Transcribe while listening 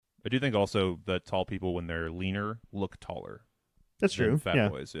I do think also that tall people, when they're leaner, look taller That's than true. fat Yeah.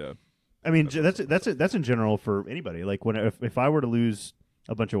 boys. Yeah. I mean, that's in general for anybody. Like when if I were to lose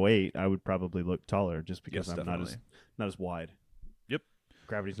a bunch of weight, I would probably look taller just because Yes, I'm definitely. not as wide. Yep.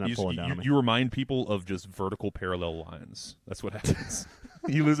 Gravity's not You, pulling you, down on me. you remind people of just vertical parallel lines. That's what happens.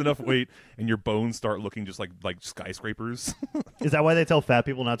 You lose enough weight, and your bones start looking just like skyscrapers. Is that why they tell fat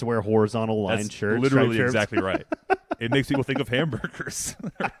people not to wear horizontal lined That's shirts? literally striped shirts? exactly right. It makes people think of hamburgers.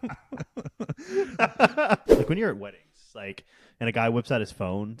 Like when you're at weddings, like, and a guy whips out his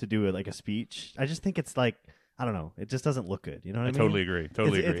phone to do like a speech. I just think it's like, I don't know. It just doesn't look good. You know what I mean? Totally agree.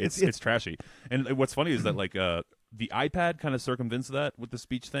 Totally It's- agree. it's- It's trashy. And what's funny is that like the iPad kind of circumvents that with the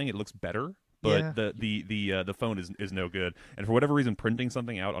speech thing. It looks better, but Yeah. the phone is no good. And for whatever reason, printing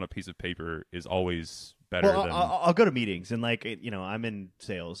something out on a piece of paper is always better Well, than. I'll go to meetings and like I'm in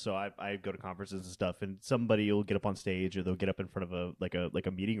sales, so I go to conferences and stuff, and somebody will get up on stage or they'll get up in front of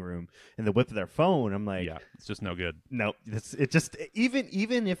a meeting room and they'll whip their phone. I'm like, Yeah, it's just no good. no, it just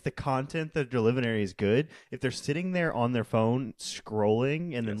even if the content that they're delivering is good, if they're sitting there on their phone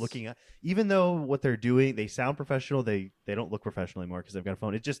scrolling and then Yes. looking at, even though what they're doing, they sound professional, they don't look professional anymore because they've got a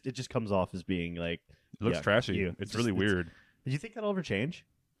phone. It just comes off as being like, It looks yeah, trashy. you. It's Just- really weird. Do you think that'll ever change?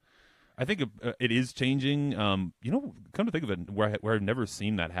 I think it is changing. Come to think of it, where I've never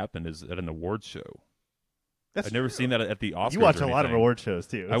seen that happen is at an awards show. I've never seen that at the Oscars. You watch or a lot of anything. award shows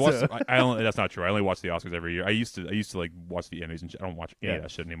too. I watch. so- I only. That's not true. I only watch the Oscars every year. I used to like watch the Emmys and shit. I don't watch any of Yeah.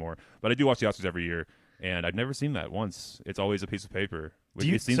 that shit anymore. But I do watch the Oscars every year, and I've never seen that once. It's always a piece of paper. Do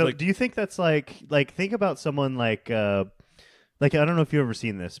you, It seems so like do you think that's like think about someone like I don't know if you've ever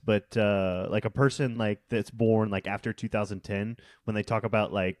seen this, but like a person like that's born like after 2010, when they talk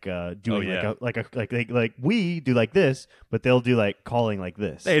about like doing yeah. like we do like this, but they'll do like calling like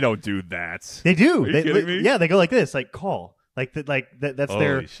this. they don't do that. They do. Are you They, kidding me? Yeah, they go like this, like call. That's their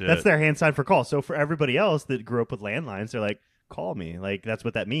Holy shit. that's their hand sign for call. So for everybody else that grew up with landlines, they're like call me. Like that's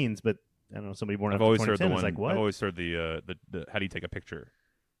what that means. But I don't know, somebody born I've after always heard 2010 the is one. like what? I've always heard the how do you take a picture?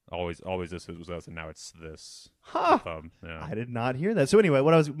 Always this was us, and now it's this. Huh. Yeah. I did not hear that. So anyway,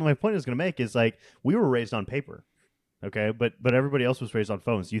 my point I was going to make is like we were raised on paper, okay, but everybody else was raised on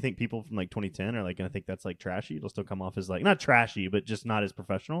phones. Do you think people from like 2010 are like going to think that's like trashy? It'll still come off as like not trashy, but just not as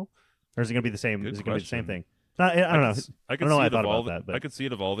professional, or is it going to be the same? Good Is it going to be the same question. thing? I don't know. I I could don't know see why I it thought about evolving. that, but I could see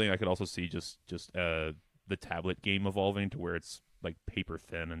it evolving. I could also see just the tablet game evolving to where it's like paper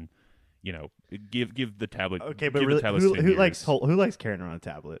thin and give the tablet. okay, but give really, the tablet who 10 years. who likes carrying around a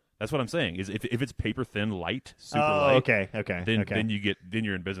tablet? That's what I'm saying. Is if it's paper thin, light, super Oh, light. okay. Then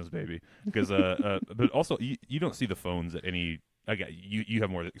you're in business, baby. Because but also you don't see the phones at any. Again, you have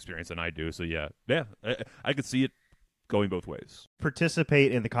more experience than I do, so yeah. I could see it going both ways.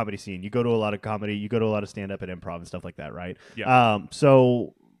 Participate in the comedy scene. You go to a lot of comedy. You go to a lot of stand up and improv and stuff like that, right? Yeah.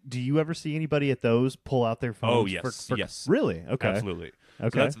 So do you ever see anybody at those pull out their phones? Oh, yes. Yes. Really? Okay. Absolutely.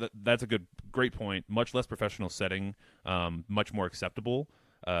 Okay. So that's a great point. Much less professional setting, much more acceptable.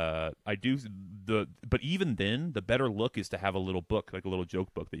 But even then, the better look is to have a little book, like a little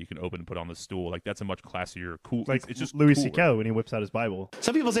joke book that you can open and put on the stool. Like that's a much classier, cool. Like it's just Louis cooler. C.K. when he whips out his Bible.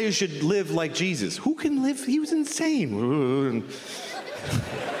 Some people say you should live like Jesus. Who can live? He was insane. You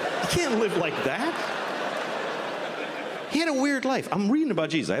can't live like that. He had a weird life. I'm reading about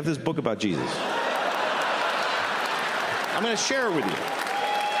Jesus. I have this book about Jesus. I'm going to share it with you.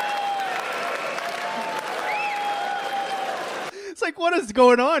 It's like, what is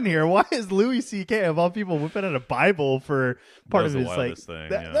going on here? Why is Louis C.K. of all people whipping out a Bible for part That of was his the like? wildest thing,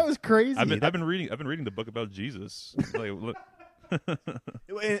 that, yeah. that was crazy. I've been reading the book about Jesus. Like, look,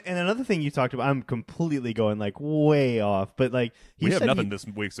 And another thing you talked about, I'm completely going like way off, but like he we have said nothing he- this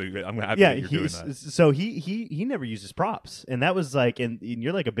week, so I'm happy yeah, that you're doing that. so he never uses props, and that was like, and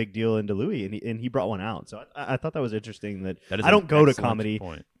you're like a big deal into Louis, and he brought one out. So I thought that was interesting. That That is I don't an go to excellent comedy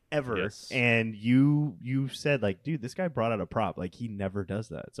point. ever, Yes. and you said like, dude, this guy brought out a prop. Like he never does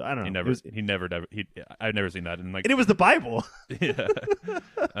that. So I don't know. I've never seen that, and like And it was the Bible. yeah.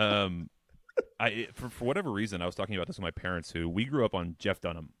 For whatever reason, I was talking about this with my parents, who we grew up on Jeff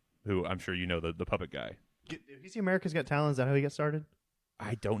Dunham, who I'm sure you know, the puppet guy. Did you see America's Got Talent? Is that how he got started?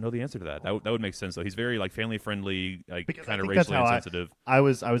 I don't know the answer to that. That would make sense though. He's very like family friendly, like Because I kind of think that's racially how insensitive. I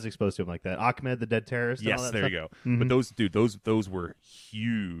was exposed to him like that. Ahmed, the dead terrorist. and all Yes, that there stuff. you go. Mhm. But those were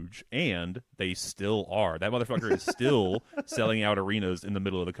huge, and they still are. That motherfucker is still selling out arenas in the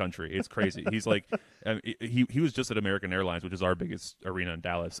middle of the country. It's crazy. He's like, he was just at American Airlines, which is our biggest arena in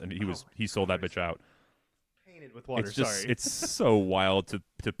Dallas, and he sold that bitch out. Painted with water. It's just sorry. it's so wild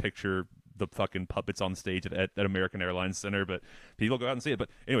to picture the fucking puppets on stage at American Airlines Center, but people go out and see it. But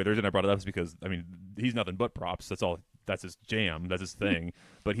anyway, the reason I brought it up is because I mean he's nothing but props. That's all his jam, that's his thing.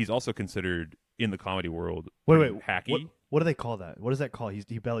 But he's also considered in the comedy world Wait, hacky. What do they call that? What does that call?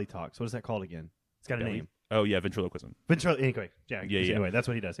 He belly talks. What is that called again? It's got a name. Oh yeah, ventriloquism. Anyway, yeah. Yeah. Anyway, that's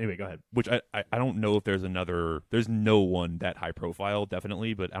what he does. Anyway, go ahead. Which I don't know if there's no one that high profile,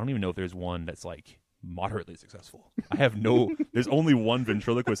 definitely, but I don't even know if there's one that's like moderately successful. There's only one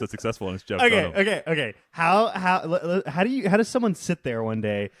ventriloquist that's successful, and it's Jeff Dunham. Okay. How does someone sit there one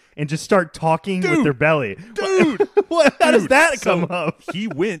day and just start talking with their belly? Dude! How does that come up? He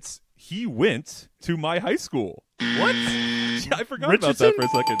went to my high school. What? Yeah, I forgot Richardson? about that for a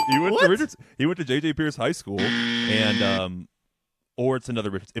second. He went What? to Richardson. He went to J.J. Pierce High School, and or it's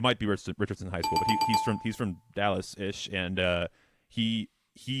another. It might be Richardson High School, but he's from Dallas-ish, and he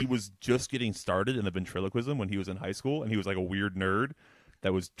was just getting started in the ventriloquism when he was in high school, and he was like a weird nerd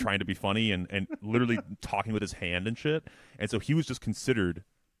that was trying to be funny and literally talking with his hand and shit, and so he was just considered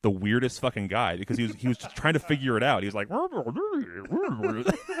the weirdest fucking guy because he was just trying to figure it out. He was like,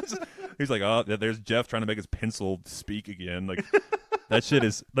 he's like, oh, there's Jeff trying to make his pencil speak again. Like that shit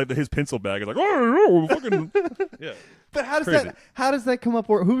is like his pencil bag is like, oh, fucking yeah. But how does that come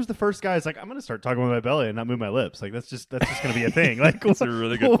up? Or who was the first guy? Is like, I'm gonna start talking with my belly and not move my lips. Like that's just gonna be a thing. Like that's a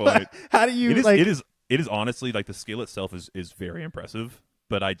really good point. How do you? It is honestly like the skill itself is very impressive.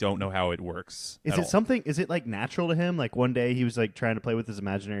 But I don't know how it works. Is it something? Is it like natural to him? Like one day he was like trying to play with his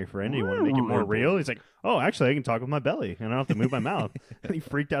imaginary friend. And he wanted to make it more real. He's like, "Oh, actually, I can talk with my belly, and I don't have to move my mouth." And he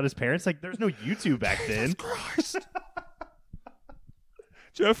freaked out his parents. Like, there's no YouTube back then. Christ,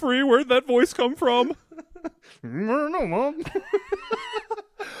 Jeffrey, where'd that voice come from? I don't know, Mom.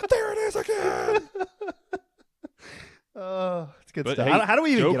 There it is again. It's good But stuff. hey, How do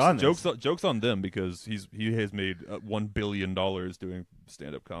we even get on this? Jokes on them because he has made $1 billion doing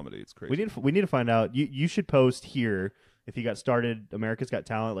stand-up comedy. It's crazy. We need to find out. You should post here if he got started America's Got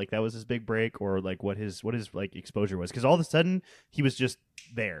Talent, like that was his big break, or like what his like exposure was, because all of a sudden he was just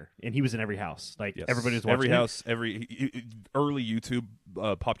there and he was in every house, like everybody was watching every him. house, early YouTube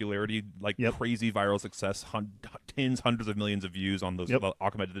popularity, like crazy viral success, hundreds of millions of views on those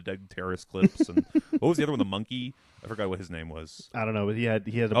Ahmed the Dead terrorist clips. And what was the other one? The monkey. I forgot what his name was. I don't know, but he had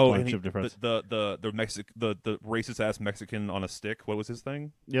a bunch of different. The racist ass Mexican on a stick. What was his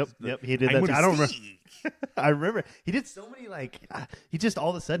thing? Yep. He did that. I don't remember. I remember he did so many he just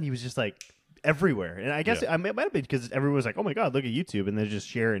all of a sudden he was just like everywhere, and I guess it might have been because everyone was like, "Oh my god, look at YouTube," and they're just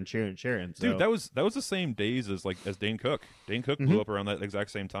sharing. So. Dude, that was the same days as Dane Cook. Dane Cook blew up around that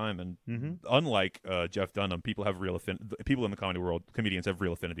exact same time, and unlike Jeff Dunham, people in the comedy world, comedians have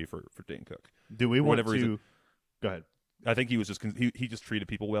real affinity for Dane Cook. Do we want to? Go ahead. I think he was just he just treated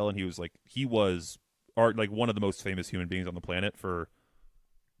people well, and he was one of the most famous human beings on the planet for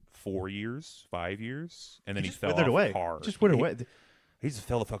 5 years, and then he fell off away. hard. Just went away. He just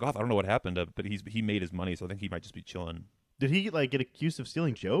fell the fuck off. I don't know what happened, but he made his money, so I think he might just be chilling. Did he get accused of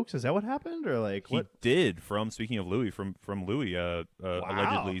stealing jokes? Is that what happened, or what? He did. Speaking of Louis, from Louis,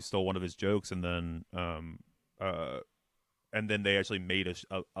 allegedly stole one of his jokes, and then they actually made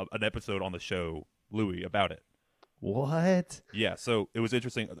an episode on the show Louis about it. What? Yeah, so it was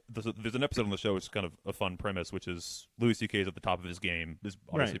interesting. There's an episode on the show which is kind of a fun premise, which is Louis C.K. is at the top of his game. This is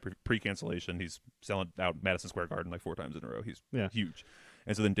obviously pre-cancellation. He's selling out Madison Square Garden 4 times in a row. He's huge.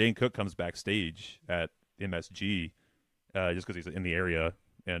 And so then Dane Cook comes backstage at MSG just because he's in the area,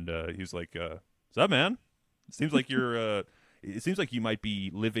 and he's like, "What's up, man? It seems like you're. It seems like you might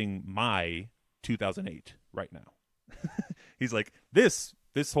be living my 2008 right now." He's like, this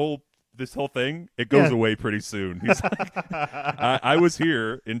whole thing, it goes away pretty soon. He's like, I was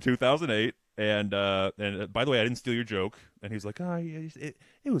here in 2008, and by the way, I didn't steal your joke. And he's like, it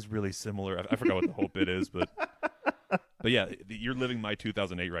was really similar. I forgot what the whole bit is, but yeah, you're living my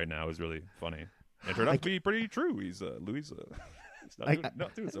 2008 right now is really funny. It turned out to be pretty true. He's Louis. It's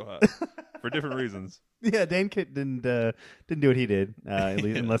not doing so hot for different reasons. Yeah, Dane didn't do what he did, at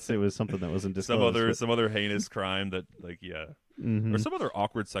least, unless it was something that wasn't disclosed. Some other heinous crime that or some other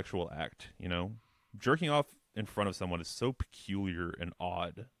awkward sexual act. Jerking off in front of someone is so peculiar and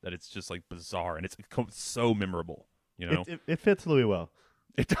odd that it's just bizarre, and it's so memorable. It fits Louis well.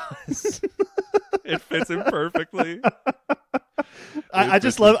 It does. It fits him perfectly. I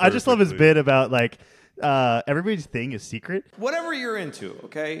just love his bit about everybody's thing is secret. Whatever you're into,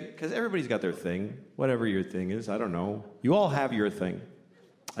 okay? Because everybody's got their thing. Whatever your thing is, I don't know. You all have your thing.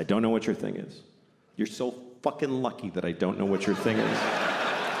 I don't know what your thing is. You're so fucking lucky that I don't know what your thing is.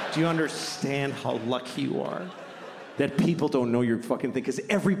 Do you understand how lucky you are that people don't know your fucking thing? Because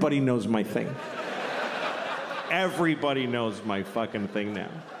everybody knows my thing. Everybody knows my fucking thing now.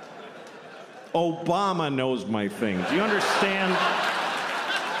 Obama knows my thing. Do you understand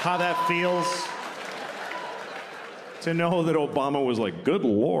how that feels? to know that Obama was like, good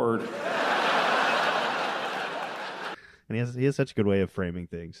Lord. And he has such a good way of framing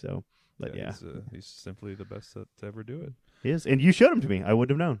things. So, but yeah. He's simply the best to ever do it. He is. And you showed him to me. I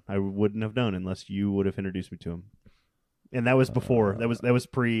wouldn't have known. I wouldn't have known unless you would have introduced me to him. And that was before. That was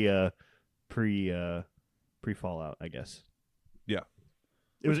pre Fallout, I guess. Yeah.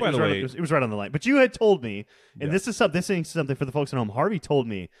 It was right on the line. But you had told me, and this is something for the folks at home. Harvey told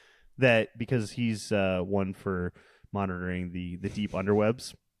me that because he's one for monitoring the deep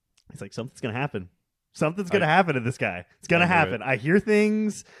underwebs, he's like, something's gonna happen. Something's going to happen to this guy. It's going to happen. I hear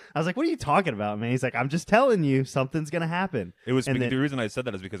things. I was like, what are you talking about, man? He's like, I'm just telling you, something's going to happen. It was the reason I said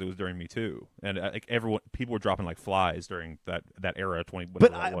that is because it was during Me Too. And like people were dropping like flies during that era, 20,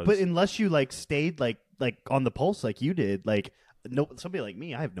 whatever it was. But unless you like stayed like on the pulse like you did, like somebody like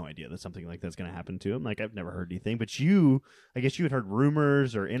me, I have no idea that something like that's going to happen to him. Like I've never heard anything. But I guess you had heard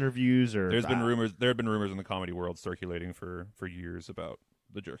rumors or interviews or... There have been rumors in the comedy world circulating for years about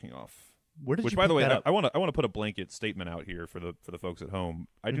the jerking off. Which, by the way, I want to put a blanket statement out here for the folks at home.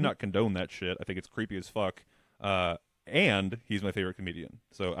 I do not condone that shit. I think it's creepy as fuck. And he's my favorite comedian,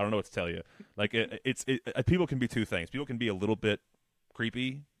 so I don't know what to tell you. Like people can be two things. People can be a little bit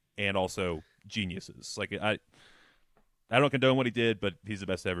creepy and also geniuses. Like I don't condone what he did, but he's the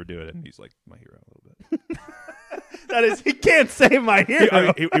best to ever do it, and he's like my hero a little bit. That is, he can't say my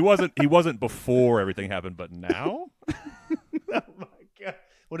hero. He wasn't before everything happened, but now. Oh my god.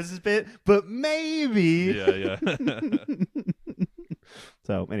 What is this bit? But maybe. Yeah.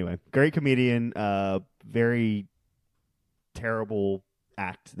 So anyway, great comedian. Very terrible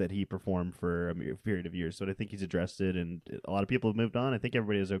act that he performed for a period of years. So I think he's addressed it, and a lot of people have moved on. I think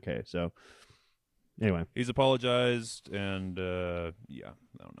everybody is okay. So anyway, he's apologized, and I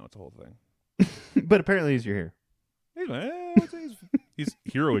don't know. It's a whole thing. But apparently he's your hero. He's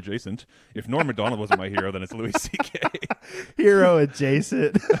hero adjacent. If Norm Macdonald wasn't my hero, then it's Louis C.K. Hero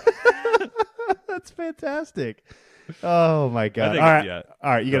adjacent. That's fantastic. Oh my god! All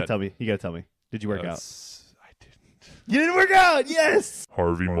right. You gotta tell me. Did you work out? I didn't. You didn't work out. Yes.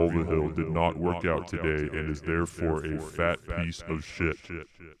 Harvey Mulvihill did not work out today and is therefore a fat piece of shit.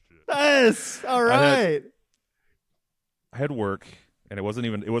 Yes. All right. I had work. And it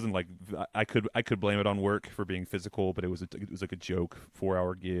wasn't like I could blame it on work for being physical, but it was like a joke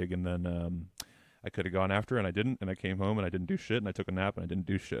 4-hour gig, and then I could have gone after it, and I didn't, and I came home and I didn't do shit, and I took a nap and I didn't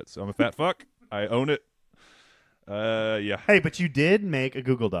do shit. So I'm a fat fuck. I own it. Yeah. Hey, but you did make a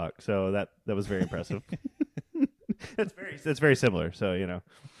Google Doc, so that was very impressive. That's very similar. So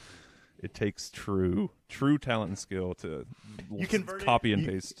it takes true talent and skill to copy and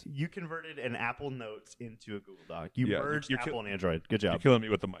paste. You converted an Apple Notes into a Google Doc. You merged Apple and Android. Good job. You're killing me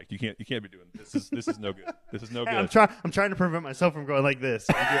with the mic. You can't be doing this. This is no good. This is no good. I'm trying to prevent myself from going like this.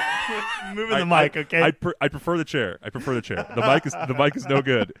 Moving the mic, okay? I prefer the chair. The mic is no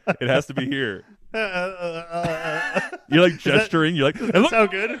good. It has to be here. You're like gesturing. You're like, look so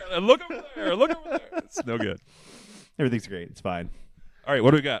good. Look over there. Look over there. It's no good. Everything's great. It's fine. All right.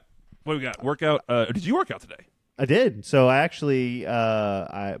 What do we got? Workout. Did you work out today? I did. So I actually,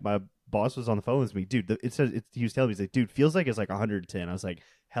 my boss was on the phone with me. Dude, he was telling me, he's like, dude, feels like it's like 110. I was like,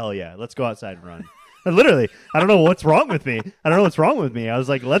 hell yeah, let's go outside and run. Literally, I don't know what's wrong with me. I was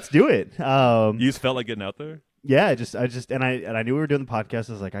like, let's do it. You just felt like getting out there? Yeah, I just, and I knew we were doing the podcast.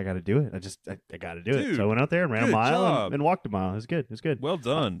 I was like, I got to do it. I got to do it. So I went out there and ran a mile and walked a mile. It was good. Well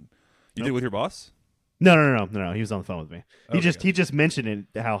done. You did it with your boss? No. He was on the phone with me. He just mentioned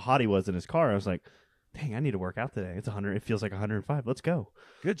how hot he was in his car. I was like, dang, I need to work out today. It's 100. It feels like 105. Let's go.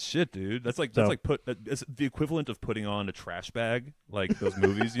 Good shit, dude. That's like it's the equivalent of putting on a trash bag, like those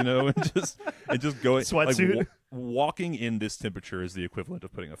movies, and just going sweatsuit. Like, walking in this temperature is the equivalent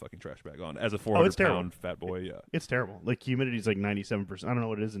of putting a fucking trash bag on as a 400-pound fat boy. Yeah, it's terrible. Like humidity is like 97%. I don't know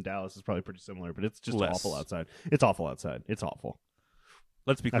what it is in Dallas. It's probably pretty similar, but it's just awful outside. It's awful outside. It's awful.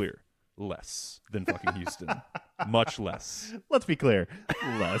 Let's be clear. Less than fucking Houston. Much less. Let's be clear.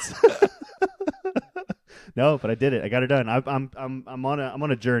 Less. No, but I did it. I got it done. I'm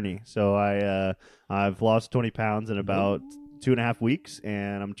on a journey. So I've lost 20 pounds in about 2.5 weeks,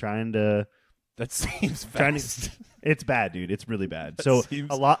 and I'm trying to. That seems fast. It's bad, dude. It's really bad. That so seems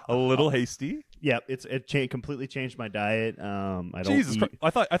a little hasty. Yeah, completely changed my diet. I don't. Jesus Christ.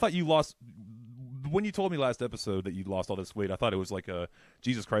 I thought you lost. When you told me last episode that you lost all this weight, I thought it was like a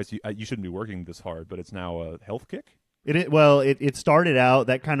Jesus Christ, you shouldn't be working this hard, but it's now a health kick. It started out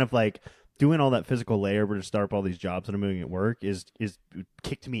that kind of like doing all that physical labor to start up all these jobs that I'm doing at work is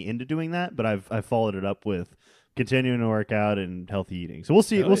kicked me into doing that, but I've followed it up with continuing to work out and healthy eating. So we'll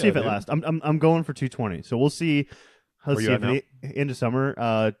see if it lasts. I'm going for 220. So we'll see. Let's see if into summer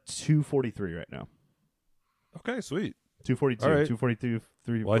 243 right now. Okay, sweet. 242, All right. 242,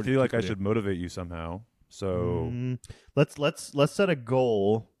 3. Well, I feel like I should motivate you somehow. So Let's set a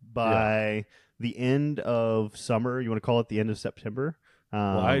goal by the end of summer. You want to call it the end of September?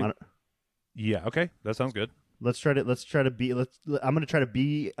 Yeah, okay, that sounds good. I'm going to try to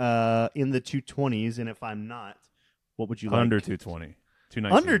be in the 220s, and if I'm not, what would you like? Under 220.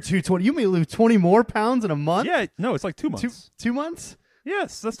 219. Under 220. You may lose 20 more pounds in a month? Yeah, no, it's like 2 months. 2 months?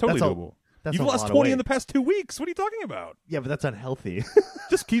 Yes, that's totally doable. That's You've a lost lot of 20 weight. in the past 2 weeks. What are you talking about? Yeah, but that's unhealthy.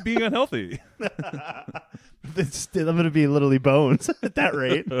 Just keep being unhealthy. I'm going to be literally bones at that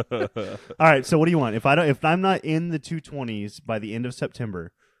rate. All right, so what do you want? If I'm not in the 220s by the end of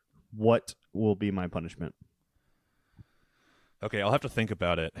September, what will be my punishment? Okay, I'll have to think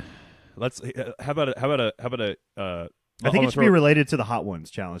about it. Let's. How about a? I think it should be related to the Hot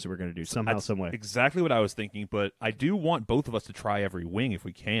Ones challenge that we're going to do somehow, That's some way. exactly what I was thinking, but I do want both of us to try every wing if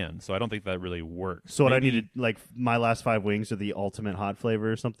we can. So I don't think that really works. So what I needed, like my last 5 wings are the ultimate hot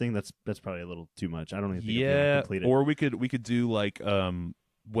flavor or something. That's probably a little too much. I don't even think I'll be able to complete it. Or we could do like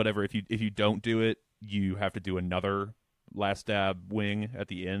whatever. If you don't do it, you have to do another last dab wing at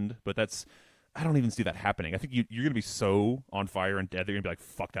the end. But I don't even see that happening. I think you're gonna be so on fire and dead. They're gonna be like,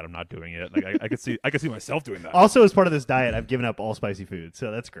 "Fuck that! I'm not doing it." Like I could see myself doing that. Also, as part of this diet, I've given up all spicy food,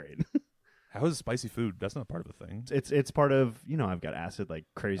 so that's great. How is spicy food? That's not part of the thing. It's part of I've got acid like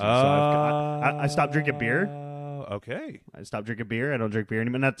crazy. So I stopped drinking beer. Okay. I stopped drinking beer. I don't drink beer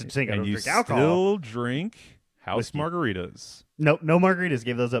anymore. Not to think I don't you drink alcohol. still drink house Whiskey. margaritas. No margaritas.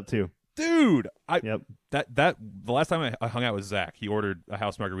 Gave those up too. Dude, Yep. that the last time I hung out with Zach, he ordered a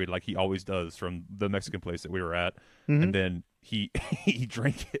house margarita like he always does from the Mexican place that we were at, and then he he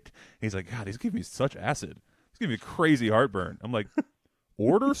drank it. He's like, God, he's giving me such acid. He's giving me crazy heartburn. I'm like,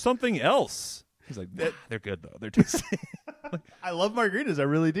 order something else. He's like, they're good though. They're tasty. I love margaritas. I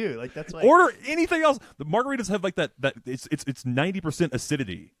really do. Like that's why. Order anything else. The margaritas have like that it's 90%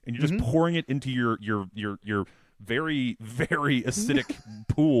 acidity, and you're just pouring it into your very, very acidic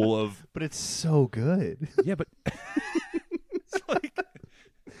pool of. But it's so good. Yeah, but it's like.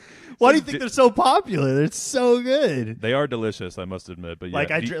 Why do you think they're so popular? They're so good. They are delicious, I must admit. But yeah,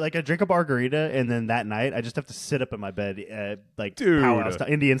 Like I drink a margarita, and then that night I just have to sit up in my bed, like Dude. powwow style,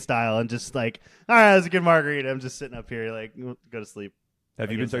 Indian style, and just like, all right, that's a good margarita. I'm just sitting up here, like, go to sleep.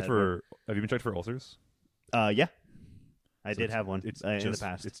 Have you been checked for ulcers? Yeah, I So did have one It's in just, the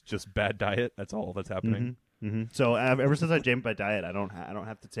past. It's just bad diet. That's all that's happening. So ever since I changed my diet, I don't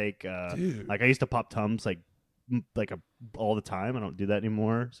have to take Dude. like I used to pop Tums all the time. I don't do that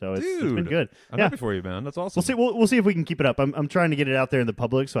anymore. So it's been Dude. good. I'm Yeah. happy for you, man. That's awesome. We'll see. We'll see if we can keep it up. I'm trying to get it out there in the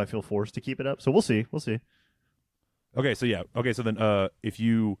public, so I feel forced to keep it up. So we'll see. We'll see. Okay, so yeah. Okay, so then if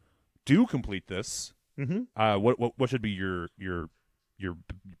you do complete this, what should be your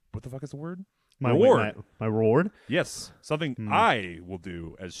what the fuck is the word? My reward. My reward. Yes, something I will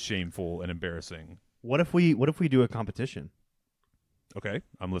do as shameful and embarrassing. What if we do a competition? Okay,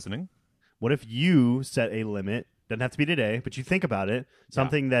 I'm listening. What if you set a limit? Doesn't have to be today, but you think about it.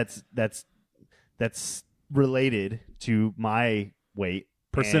 Something that's related to my weight,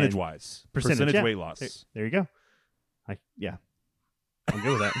 Percentage and- wise, Percentage, yeah. weight loss. There you go. I'm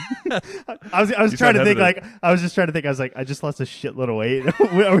good with that. I was You trying sound to think hesitant. I was like, I just lost a shitload of weight.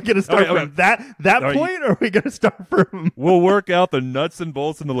 Are we going to start Okay. from that All right, point, or are we going to start from? We'll work out the nuts and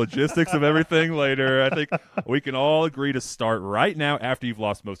bolts and the logistics of everything later. I think we can all agree to start right now after you've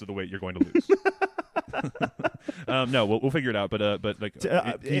lost most of the weight you're going to lose. No, we'll figure it out. But like,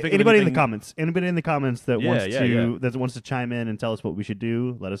 can you think of Anybody in the anything- comments? Anybody in the comments that Yeah, wants to chime in and tell us what we should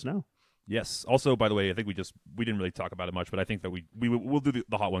do? Let us know. Yes. Also, by the way, I think we didn't really talk about it much, but I think that we'll do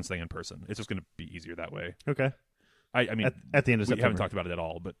the Hot Ones thing in person. It's just going to be easier that way. Okay. I mean, At the end of we September, haven't talked about it at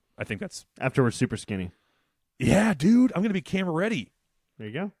all, but I think that's after we're super skinny. yeah, dude. I'm going to be camera ready. There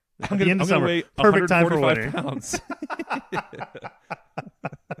you go. I'm going to weigh Perfect time for 145 winter. pounds.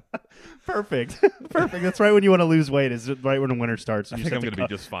 Perfect. That's right when you want to lose weight. Is right when winter starts. I You think just I'm have going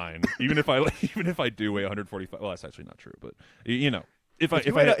to to be just fine, even if I do weigh 145. Well, that's actually not true, but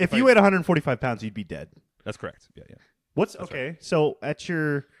if you weighed 145 pounds, you'd be dead. that's correct. Yeah. What's That's okay? So at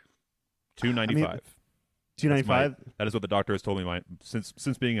your 295. 295, That is what the doctor has told me.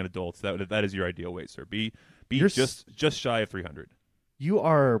 Since being an adult, that is your ideal weight, sir. Be You're just shy of 300. you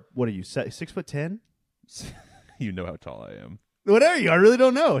are what are you? 6'10"? You know how tall I am. What are you? I really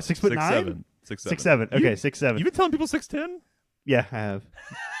don't know. 6'9"? 6'7". 6'7". Okay, 6'7". You've been telling people 6'10"? Yeah, I have.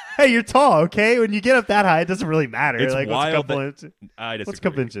 Hey, you're tall. Okay, when you get up that high, it doesn't really matter. It's like wild what's a couple inches? I disagree. What's a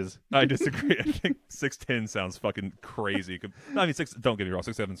couple inches? I disagree. I think 6'10" sounds fucking crazy. I mean, don't get me wrong,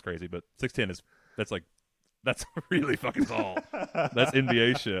 6'7" is crazy, but 6'10" that's like That's really fucking tall. That's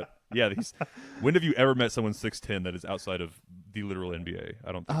NBA shit. Yeah, when have you ever met someone 6'10" that is outside of the literal NBA?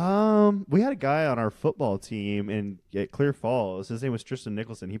 I don't think. We had a guy on our football team at Clear Falls. His name was Tristan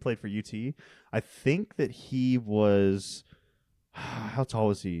Nicholson. He played for UT. I think that he was how tall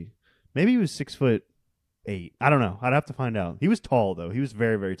was he? Maybe he was 6'8". I don't know. I'd have to find out. He was tall though. He was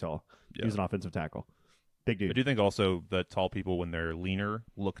very, very tall. Yeah. He was an offensive tackle. Big dude. I do think also that tall people, when they're leaner,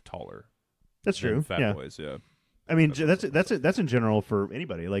 look taller. That's than true. Fat Yeah. boys, yeah. I mean, that's in general for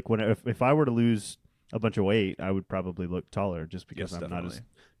anybody. Like if I were to lose a bunch of weight, I would probably look taller just because Yes, I'm definitely.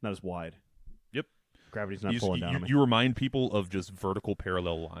 not as wide. Yep. Gravity's not You, pulling down on me. you remind people of just vertical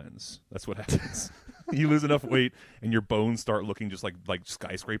parallel lines. That's what happens. You lose enough weight, and your bones start looking just like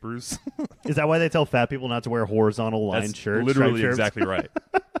skyscrapers. Is that why they tell fat people not to wear horizontal line That's shirts? literally striped shirts? exactly right.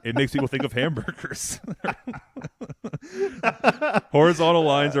 It makes people think of hamburgers. Horizontal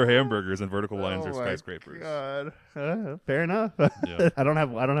lines are hamburgers, and vertical lines are skyscrapers. God. Fair enough. Yeah. I don't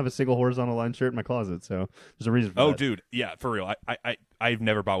have a single horizontal line shirt in my closet, so there's a reason for Oh, that. dude, yeah, for real. I've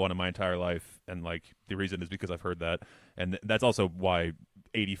never bought one in my entire life, and like the reason is because I've heard that, and that's also why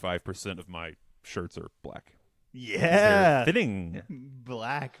 85% of my shirts are black. Yeah. They're fitting.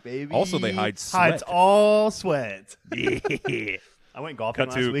 Black, baby. Also, they hide sweat. Hides all sweat. Yeah. I went golfing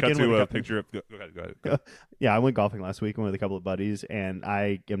Cut last to weekend. with a a couple- picture of. Go ahead. Yeah, I went golfing last weekend with a couple of buddies, and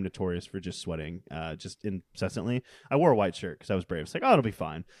I am notorious for just sweating, just incessantly. I wore a white shirt because I was brave. It's like, oh, it'll be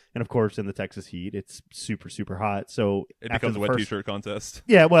fine. And of course, in the Texas heat, it's super, super hot. So It after becomes the a wet first- t-shirt contest.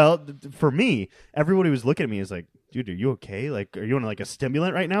 Yeah, well, for me, everybody was looking at me as like, dude, are you okay? Like, are you on like a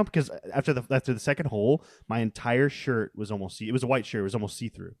stimulant right now? Because after the second hole, my entire shirt was almost it was a white shirt. It was almost see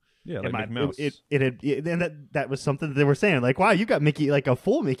through. Yeah, And like Mickey Mouse. and that was something that they were saying, like, wow, you got like a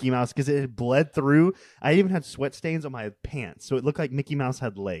full Mickey Mouse because it had bled through. I even had sweat stains on my pants, so it looked like Mickey Mouse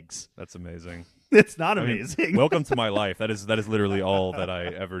had legs. That's amazing. It's not I mean, amazing. welcome to my life. That is literally all that I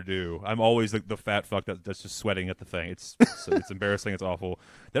ever do. I'm always the fat fuck that's just sweating at the thing. It's embarrassing. It's awful.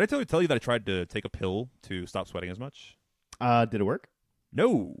 Did I tell you that I tried to take a pill to stop sweating as much? Did it work?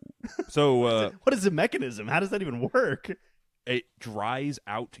 No. So What is the mechanism? How does that even work? it dries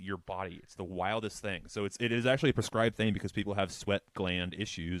out your body. It's the wildest thing. So it is actually a prescribed thing because people have sweat gland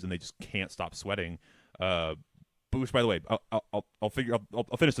issues and they just can't stop sweating. Which, by the way,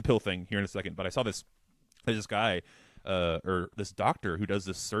 I'll finish the pill thing here in a second. But I saw there's this guy or this doctor who does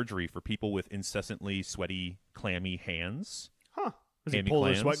this surgery for people with incessantly sweaty, clammy hands. Huh? Does he Hammy pull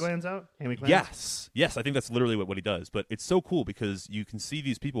glands? those sweat glands out? Hammy glands? Yes. I think that's literally what he does. But it's so cool because you can see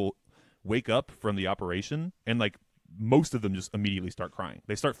these people wake up from the operation and like most of them just immediately start crying.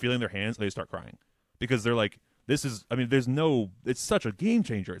 They start feeling their hands and they start crying because they're like, it's such a game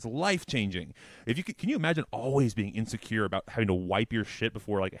changer. It's life changing. Can you imagine always being insecure about having to wipe your shit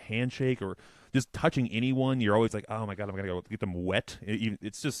before like a handshake or just touching anyone? You're always like, oh my God, I'm going to go get them wet.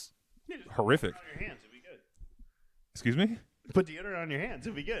 It's just horrific. On your hands, it'd be good. Excuse me? Put deodorant on your hands,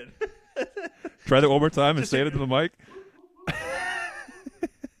 it'd be good. Try that one more time and say it into the mic. I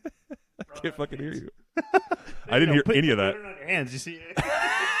can't fucking hear you. I didn't hear Put any of that. deodorant on your hands, you see.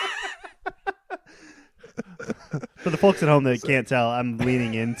 For the folks at home that can't tell, I'm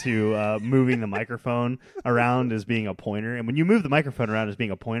leaning into moving the microphone around as being a pointer. And when you move the microphone around as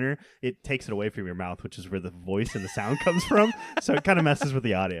being a pointer, it takes it away from your mouth, which is where the voice and the sound comes from. So it kind of messes with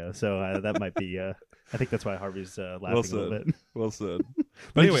the audio. So that might be, I think that's why Harvey's laughing a little bit. Well said.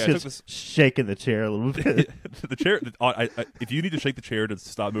 But anyway, I took this. Shaking the chair a little bit. The chair. If you need to shake the chair to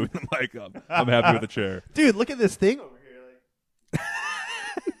stop moving the mic, I'm happy with the chair. Dude, look at this thing over here.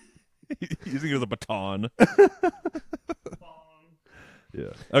 Like, Using it as a baton. Yeah.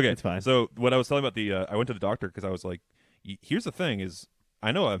 Okay. It's fine. So what I was telling about I went to the doctor because I was like, here's the thing is,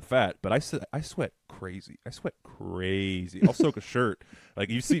 I know I'm fat, but I sweat crazy. I'll soak a shirt. Like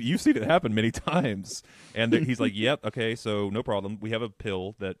you've seen it happen many times. And he's like, yep, okay, so no problem. We have a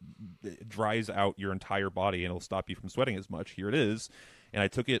pill that dries out your entire body and it'll stop you from sweating as much. Here it is. And I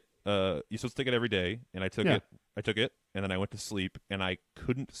took it. You're supposed to take it every day. And I took it. I took it, and then I went to sleep, and I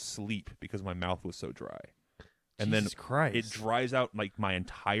couldn't sleep because my mouth was so dry. And Jesus then Christ. it dries out like my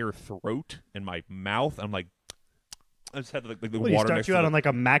entire throat and my mouth. I'm like, I just had like the What, you water start next you to out the, on like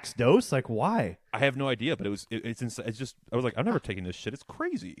a max dose? Like why? I have no idea, but it's just I was like, I've never taken this shit. It's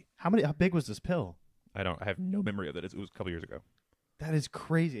crazy. How big was this pill? I have no memory of it. It was a couple years ago. That is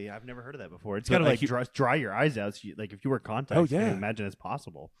crazy. I've never heard of that before. It's So got to I like keep- dry your eyes out. So like if you wear contacts, Oh, I yeah. can imagine it's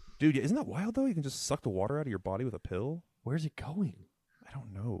possible. Dude, isn't that wild though? You can just suck the water out of your body with a pill. Where's it going? I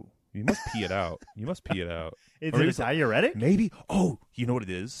don't know. You must pee it out. You must pee it out. Is Or it maybe a it's like- diuretic? Maybe. Oh, you know what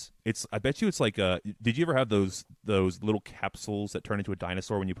it is? I bet you it's like. Did you ever have those little capsules that turn into a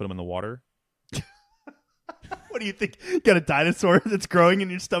dinosaur when you put them in the water? What do you think? You got a dinosaur that's growing in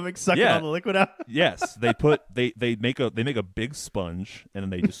your stomach, sucking Yeah. all the liquid out? Yes, they make a big sponge and then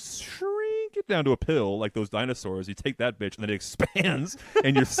they just shrink it down to a pill like those dinosaurs. You take that bitch and then it expands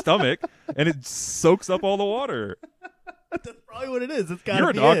in your stomach and it soaks up all the water. That's probably what it is. It's got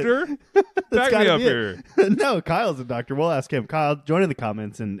You're a to be doctor. Back me gotta up be here. No, Kyle's a doctor. We'll ask him. Kyle, join in the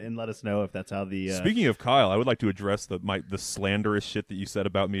comments and let us know if that's how the. Speaking of Kyle, I would like to address the slanderous shit that you said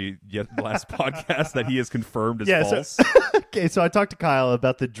about me yet the last podcast that he has confirmed is false. Okay, so I talked to Kyle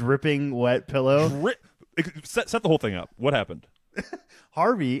about the dripping wet pillow. Set the whole thing up. What happened?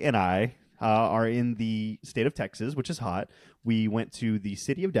 Harvey and I are in the state of Texas, which is hot. We went to the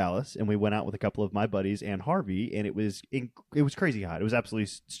city of Dallas, and we went out with a couple of my buddies and Harvey, and it was crazy hot. It was absolutely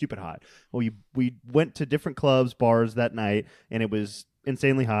stupid hot. We went to different clubs, bars that night, and it was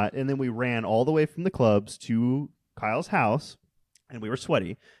insanely hot. And then we ran all the way from the clubs to Kyle's house, and we were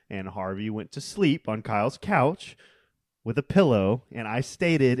sweaty. And Harvey went to sleep on Kyle's couch with a pillow, and I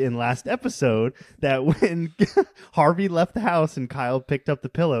stated in last episode that when Harvey left the house and Kyle picked up the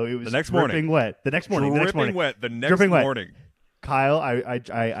pillow, it was The next dripping morning. wet. The next morning. Dripping wet. The next Dripping wet. morning. Kyle, I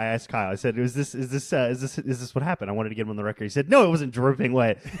asked Kyle. I said, "Is this what happened?" I wanted to get him on the record. He said, "No, it wasn't dripping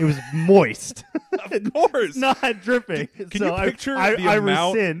wet. It was moist. Of course. Not dripping." Can you picture I the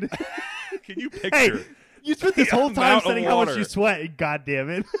amount? rescind. Can you picture? Hey, you spent this the whole time amount of saying how much water. you sweat. God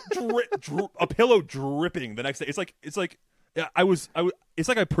damn it! A pillow dripping the next day. It's like yeah, it's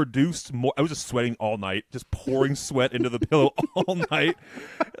like I produced more. I was just sweating all night, just pouring sweat into the pillow all night,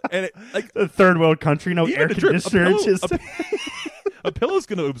 and A third world country, no even air the drip- conditioner. Just a pillow's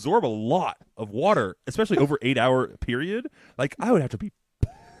going to absorb a lot of water, especially over 8-hour period. Like I would have to be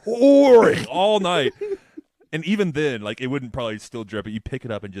pouring all night. And even then, like it wouldn't probably still drip, but you pick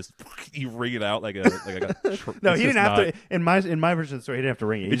it up and just you wring it out like a no, he didn't have to. In my version of the story, he didn't have to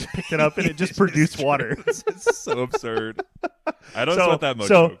ring it. He just picked it up and it just produced water. It's so absurd. I don't sweat that much,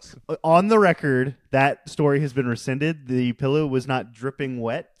 So folks. on the record, that story has been rescinded. The pillow was not dripping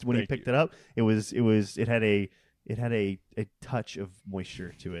wet when he Thank picked you. it up. It had a touch of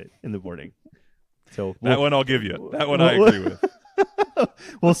moisture to it in the morning. So That one I'll give you. That one I agree with.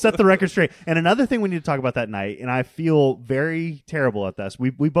 we'll set the record straight. And another thing we need to talk about that night, and I feel very terrible at this. We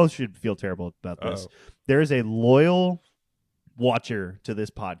both should feel terrible about this. There is a loyal watcher to this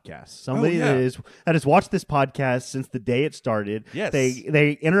podcast. Somebody yeah. that has watched this podcast since the day it started. Yes.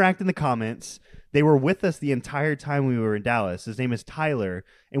 They interact in the comments. They were with us the entire time we were in Dallas. His name is Tyler,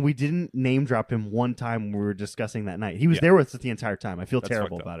 and we didn't name drop him one time when we were discussing that night. He was there with us the entire time. I feel That's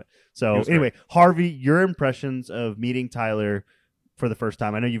terrible fucked up. about it. He So was anyway, great. Harvey, your impressions of meeting Tyler for the first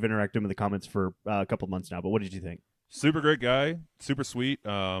time. I know you've interacted in the comments for a couple months now, but what did you think? Super great guy. Super sweet.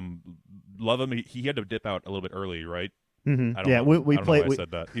 Love him. He had to dip out a little bit early, right? Mm-hmm. I don't Yeah, know. we I don't know played. why I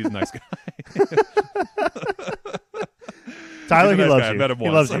said that. He's a nice guy. Tyler, He's a he nice loves guy. you. I met him He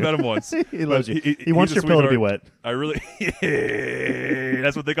once. loves I you. met him once. He loves you. He- He wants he's your a pillow to be sweetheart. wet. I really.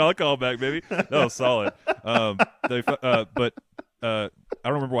 That's what they call a callback, baby. That was solid. But I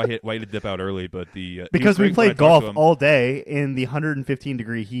don't remember why he had to dip out early, but Because we when I played talked golf to him. all day in the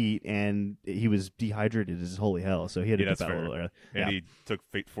 115-degree heat, and he was dehydrated as holy hell, so he had to Yeah, dip that's out a fair. little early. And Yeah. he took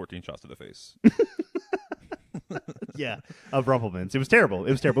 14 shots to the face. Yeah, of Rumplemans. It was terrible.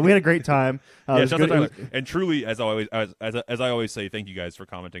 It was terrible. We had a great time. It Yeah, was shout out good. to It Tyler. And truly, as I always say, thank you guys for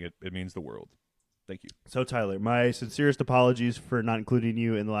commenting. It means the world. Thank you. So, Tyler, my sincerest apologies for not including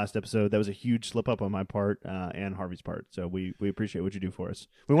you in the last episode. That was a huge slip up on my part and Harvey's part. So we appreciate what you do for us.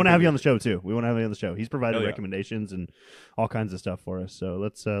 We want to have you on the show too. We want to have you on the show. He's provided Hell yeah. recommendations and all kinds of stuff for us. So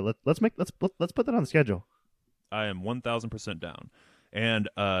let's put that on the schedule. I am 1,000% down. And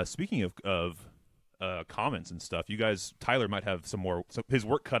speaking of comments and stuff, you guys, Tyler might have his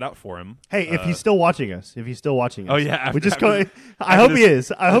work cut out for him. Hey, if he's still watching us, Oh yeah, I hope he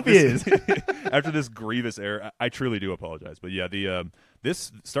is. I hope he is. After this grievous error, I truly do apologize. But yeah,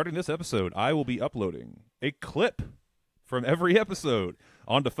 starting this episode, I will be uploading a clip from every episode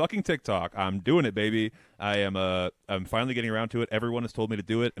onto fucking TikTok. I'm doing it, baby. I'm finally getting around to it. Everyone has told me to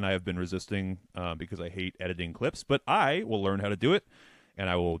do it, and I have been resisting because I hate editing clips. But I will learn how to do it, and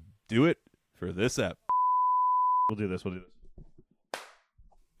I will do it for this app. We'll do this.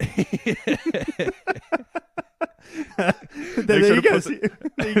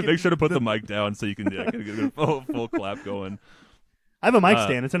 Make sure to put the mic down so you can get a full clap going. I have a mic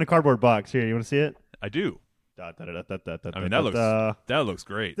stand. It's in a cardboard box. Here, you want to see it? I do. I I mean, that looks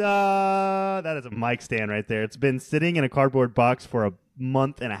great. That is a mic stand right there. It's been sitting in a cardboard box for a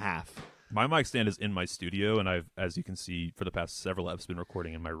month and a half. My mic stand is in my studio, and I've, as you can see, for the past several episodes, been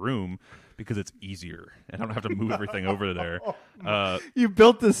recording in my room because it's easier, and I don't have to move everything over there. You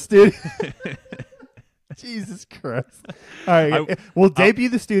built this studio. Jesus Christ! All right, we'll debut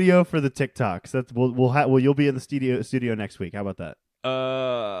the studio for the TikToks. That's you'll be in the studio next week. How about that?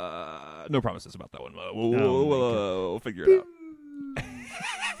 No promises about that one. Oh, We'll figure it out.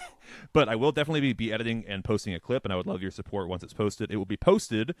 But I will definitely be editing and posting a clip, and I would love your support once it's posted. It will be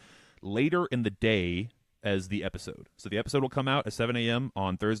posted later in the day as the episode. So the episode will come out at 7 a.m.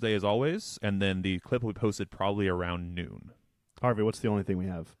 on Thursday, as always, and then the clip will be posted probably around noon. Harvey, what's the only thing we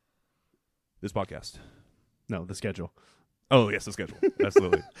have? This podcast. No, the schedule. Oh, yes, the schedule.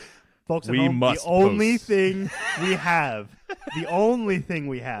 Absolutely. Folks at We home, must the only post. thing we have, the only thing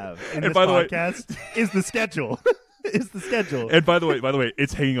we have in And this by the way- podcast is the schedule. Is the schedule. And by the way,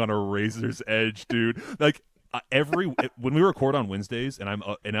 it's hanging on a razor's edge, dude. Like when we record on Wednesdays, and I'm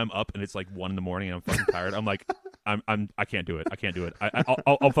up, and it's like 1 a.m. and I'm fucking tired. I'm like, I can't do it. I can't do it.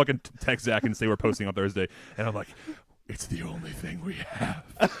 I'll fucking text Zach and say we're posting on Thursday, and I'm like, it's the only thing we have.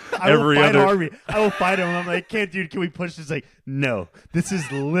 I will fight Harvey. I will fight him. I'm like, can't, dude. Can we push this? Like, no. This is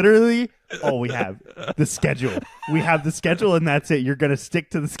literally all we have. The schedule. We have the schedule, and that's it. You're gonna stick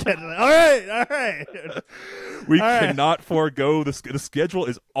to the schedule. All right. We All right. cannot forego the schedule.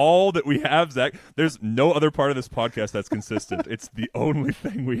 Is all that we have, Zach. There's no other part of this podcast that's consistent. It's the only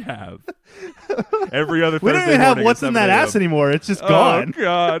thing we have. Every other We Thursday don't even have morning at what's in 7 that a.m. ass anymore. It's just gone. Oh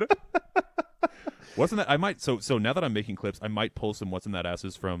God. Wasn't that I might so now that I'm making clips, I might pull some what's in that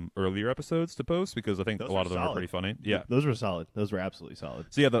asses from earlier episodes to post because I think Those a lot were of them are solid. pretty funny. Yeah. Those were solid. Those were absolutely solid.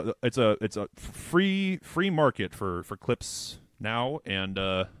 So yeah, it's a free market for clips now, and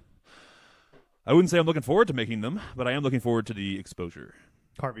I wouldn't say I'm looking forward to making them, but I am looking forward to the exposure.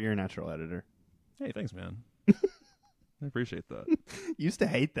 Harvey, you're a natural editor. Hey, thanks, man. I appreciate that. Used to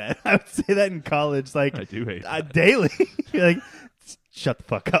hate that. I would say that in college, like I do hate that. daily. You're like, shut the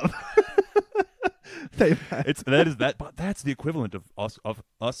fuck up. That's the equivalent of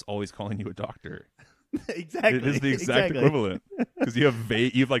us always calling you a doctor. Exactly. It is the exact equivalent because you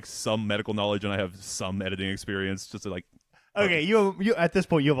have like some medical knowledge and I have some editing experience. Just to like, Okay, you at this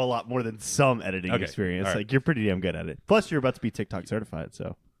point you have a lot more than some editing Okay, experience. all right. Like you're pretty damn good at it. Plus, you're about to be TikTok certified.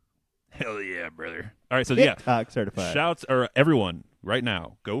 So hell yeah, brother. All right, so yeah, TikTok certified. shouts or everyone right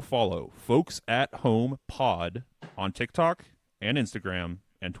now, go follow Folks at Home Pod on TikTok and Instagram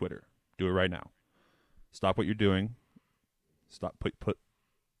and Twitter. Do it right now. Stop what you're doing. Stop.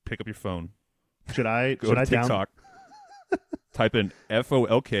 Pick up your phone. Should I? Go should to I down? TikTok. Type in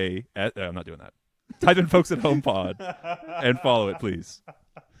FOLK. I'm not doing that. Type in Folks at Home Pod and follow it, please.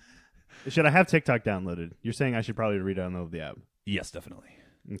 Should I have TikTok downloaded? You're saying I should probably re-download the app. Yes, definitely.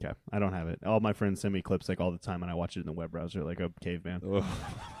 Okay, I don't have it. All my friends send me clips like all the time, and I watch it in the web browser like a caveman. Oh.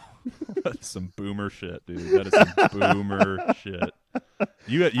 That's some boomer shit, dude. That is some boomer shit.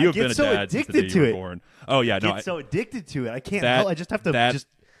 You have get been a so dad since the day addicted you to were it. born. Oh yeah, no, Get so addicted to it, I can't. that- help. I just have to.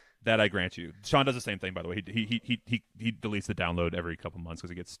 that I grant you. Sean does the same thing, by the way. He deletes the download every couple months because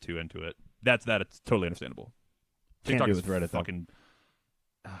he gets too into it. It's totally understandable. Can't TikTok do is with Reddit, though. fucking.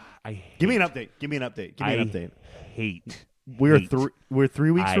 I hate, Give me an update. Give me an update. Give me an update. Hate. We're hate,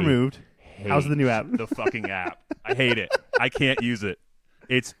 3 weeks I removed. How's hate the new app? The fucking app. I hate it. I can't use it.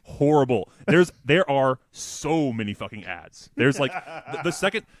 It's horrible. There are so many fucking ads. There's like the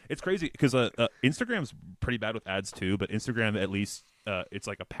second. It's crazy because Instagram's pretty bad with ads too. But Instagram at least it's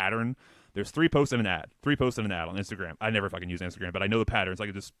like a pattern. There's 3 posts and an ad. 3 posts and an ad on Instagram. I never fucking use Instagram, but I know the patterns. Like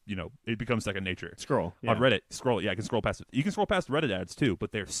it just it becomes second nature. Scroll On Reddit, scroll. Yeah, I can scroll past it. You can scroll past Reddit ads too,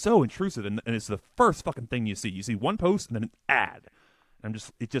 but they're so intrusive, and it's the first fucking thing you see. You see one post and then an ad.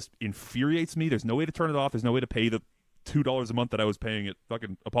 It just infuriates me. There's no way to turn it off. There's no way to pay the $2 a month that I was paying at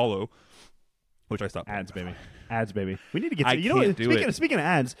fucking Apollo, which I stopped. Ads, baby. Ads, baby. We need to get. I You know, can't do it. Speaking of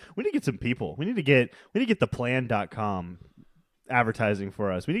ads, we need to get some people. We need to get the plan.com advertising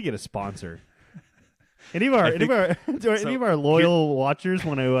for us. We need to get a sponsor. Any of our loyal watchers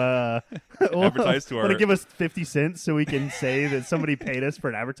want to Advertise to want our- to give us 50 cents so we can say that somebody paid us for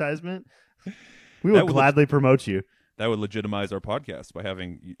an advertisement? We That will would gladly promote you. That would legitimize our podcast by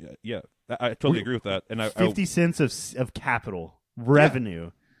having. Yeah, I totally agree with that. And 50 cents of capital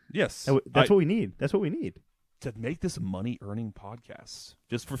revenue. yes, That's what we need. That's what we need. to make this money earning podcast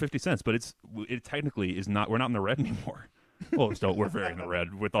just for 50 cents. But it technically is not. We're not in the red anymore. Well, still, we're very in the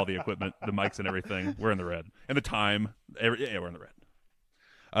red with all the equipment, the mics, and everything. We're in the red, and the time. We're in the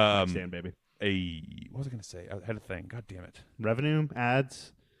red. Stand, baby. What was I going to say? I had a thing. God damn it. Revenue,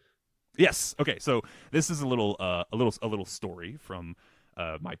 ads. Yes. Okay. So this is a little story from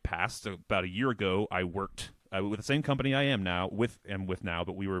my past. About a year ago, I worked with the same company I am now with now,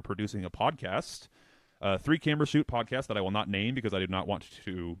 but we were producing a podcast, 3-camera shoot podcast that I will not name because I do not want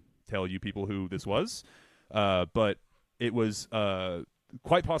to tell you people who this was. But it was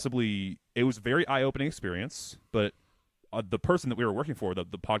quite possibly, it was a very eye-opening experience, but the person that we were working for, the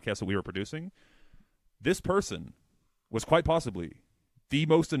podcast that we were producing, this person was quite possibly the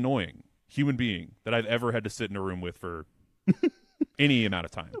most annoying human being that I've ever had to sit in a room with for any amount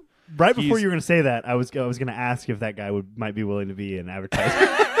of time. Right before you were going to say that, I was going to ask if that guy might be willing to be an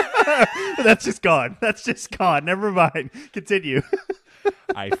advertiser. That's just gone. That's just gone. Never mind. Continue.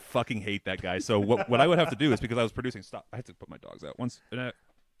 I fucking hate that guy. So what I would have to do is, because I was producing, stop. I had to put my dogs out once.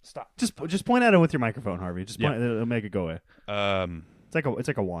 Stop. Just point at it with your microphone, Harvey. Just point. It'll make it go away. It's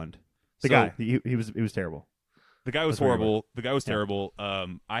like a wand. The guy. He was terrible. The guy was horrible. The guy was terrible.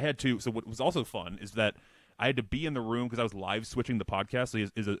 I had to. So what was also fun is that I had to be in the room because I was live switching the podcast. So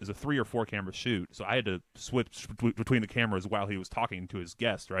is a 3 or 4 camera shoot. So I had to switch between the cameras while he was talking to his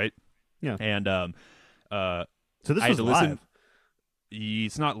guest, right? Yeah. And so this was live.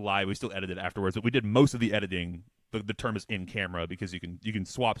 It's not live. We still edited afterwards, but we did most of the editing. The term is in camera because you can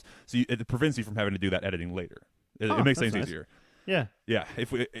swap. So it prevents you from having to do that editing later. It makes things easier. Yeah. Yeah.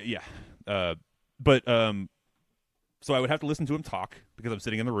 But so I would have to listen to him talk because I'm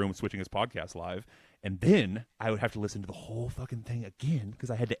sitting in the room switching his podcast live. And then I would have to listen to the whole fucking thing again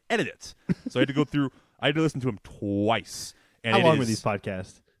because I had to edit it. So I had to go through. I had to listen to him twice. And how long were these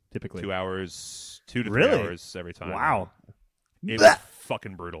podcasts typically? 2 hours, 2 to 3 hours every time. Wow, it was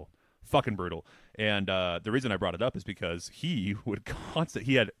fucking brutal, And the reason I brought it up is because he would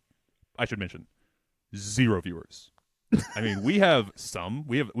he had, I should mention, 0 viewers. I mean, we have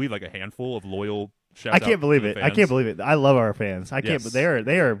like a handful of loyal. I can't believe it. I can't believe it. I love our fans. I can't. But they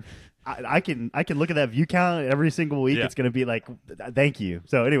are. I can look at that view count every single week. Yeah. It's going to be like, thank you.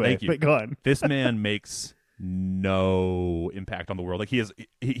 So anyway, but go on. This man makes no impact on the world. Like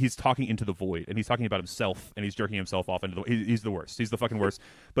he's talking into the void, and he's talking about himself, and he's jerking himself off into the. He's the worst. He's the fucking worst.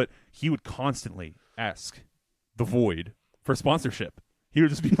 But he would constantly ask the void for sponsorship. He would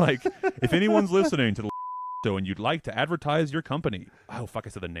just be like, if anyone's listening to the show and you'd like to advertise your company, oh fuck, I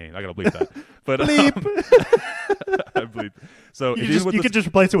said the name. I gotta bleep that. But I bleep. So you could just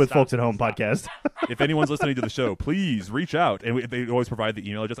replace it with Folks at Home podcast. If anyone's listening to the show, please reach out. And they always provide the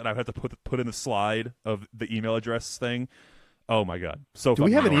email address, and I have to put in the slide of the email address thing. Oh my god! So do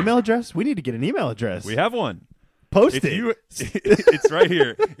we have an email address? We need to get an email address. We have one. Post it. It's right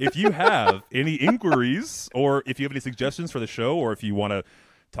here. If you have any inquiries, or if you have any suggestions for the show, or if you want to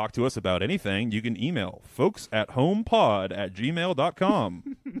talk to us about anything, you can email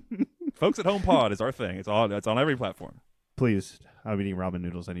folksathomepod@gmail.com. Folks at Home Pod is our thing. It's on every platform. Please, I'm eating ramen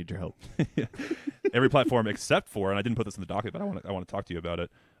noodles. I need your help. Every platform except for, and I didn't put this in the docket, but I want to talk to you about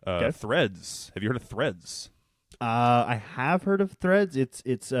it. Okay. Threads. Have you heard of Threads? I have heard of Threads. It's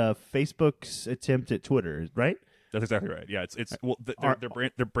Facebook's attempt at Twitter, right? That's exactly right. Yeah, it's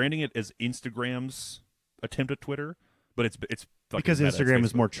they're branding it as Instagram's attempt at Twitter, but it's because Instagram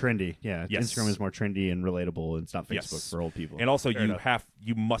is more trendy. Yeah, yes. Instagram is more trendy and relatable, and it's not Facebook for old people. And also,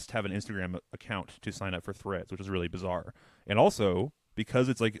 you must have an Instagram account to sign up for Threads, which is really bizarre. And also, because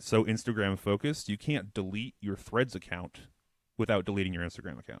it's like so Instagram focused, you can't delete your Threads account without deleting your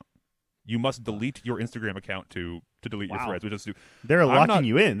Instagram account. You must delete your Instagram account to delete your Threads. Which is they're locking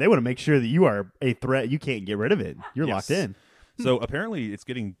you in. They want to make sure that you are a threat. You can't get rid of it. You're locked in. So apparently it's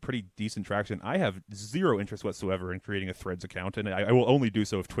getting pretty decent traction. I have zero interest whatsoever in creating a Threads account, and I will only do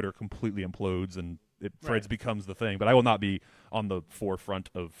so if Twitter completely implodes and Threads becomes the thing. But I will not be on the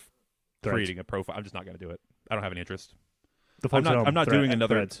forefront of creating a profile. I'm just not going to do it. I don't have any interest. I'm not doing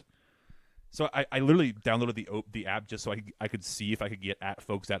another. Threads. So I literally downloaded the app just so I could see if I could get at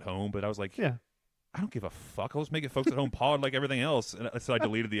Folks at Home, but I was like, I don't give a fuck. I'll just make it Folks at Home Pod like everything else. And so I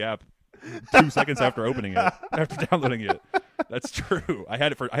deleted the app 2 seconds after opening it, after downloading it. That's true. I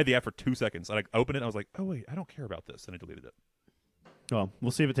had the app for 2 seconds. And I opened it, and I was like, oh wait, I don't care about this, and I deleted it. Well,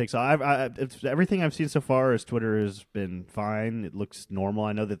 we'll see if it takes off. Everything I've seen so far is Twitter has been fine. It looks normal.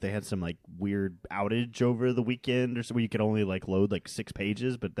 I know that they had some like weird outage over the weekend or so where you could only like load like 6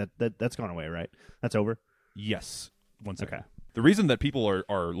 pages, but that's gone away, right? That's over? Yes. One second. Okay. The reason that people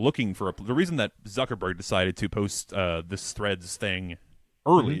are looking for the reason that Zuckerberg decided to post this Threads thing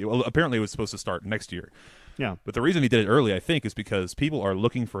early, well, apparently it was supposed to start next year. Yeah. But the reason he did it early, I think, is because people are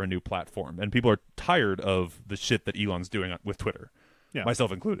looking for a new platform, and people are tired of the shit that Elon's doing with Twitter. Yeah.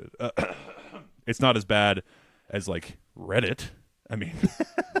 Myself included. It's not as bad as like Reddit. I mean,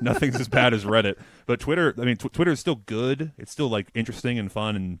 nothing's as bad as Reddit. But Twitter, I mean, Twitter is still good. It's still like interesting and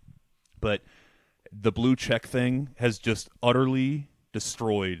fun, but the blue check thing has just utterly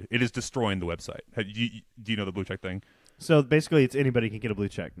destroyed. It is destroying the website. Do you know the blue check thing? So basically, it's anybody can get a blue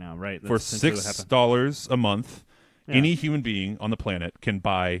check now, right? That's for $6 a month, any human being on the planet can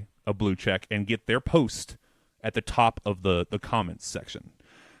buy a blue check and get their post at the top of the comments section.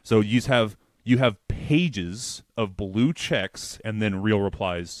 So you have pages of blue checks and then real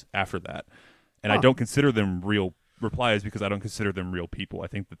replies after that. And I don't consider them real replies because I don't consider them real people. I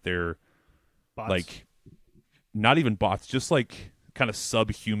think that they're Bots? like not even bots, just like kind of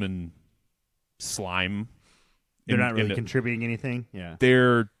subhuman slime. They're not really contributing anything. Yeah,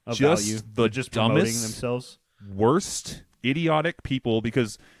 They're of just value. the They're just promoting dumbest, themselves. worst, idiotic people.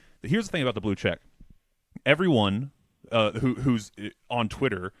 Because here's the thing about the blue check: everyone who's on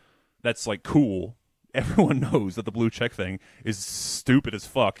Twitter that's like cool, everyone knows that the blue check thing is stupid as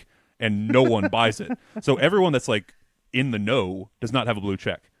fuck, and no one buys it. So everyone that's like in the know does not have a blue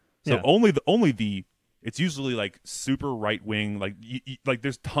check. So Yeah. only the it's usually like super right wing, like like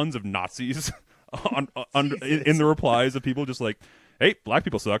there's tons of Nazis in the replies of people just like, hey, black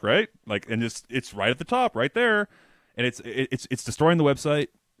people suck, right? Like, and just it's right at the top, right there, and it's destroying the website.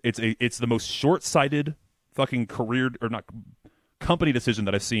 It's the most short-sighted fucking career or not company decision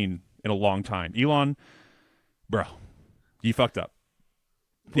that I've seen in a long time. Elon, bro, you fucked up.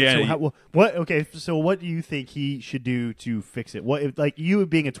 Yeah. So what? Okay. So what do you think he should do to fix it? What, if, like you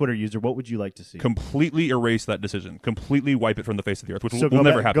being a Twitter user, what would you like to see? Completely erase that decision. Completely wipe it from the face of the earth, which So will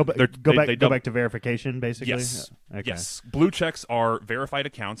never happen. Go back to verification, basically. Yes. Okay. Yes. Blue checks are verified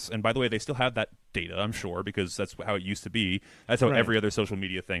accounts, and by the way, they still have that data, I'm sure, because that's how it used to be. That's how Right. every other social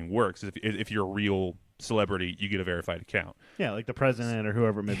media thing works. If you're a real celebrity, you get a verified account. Yeah, like the president or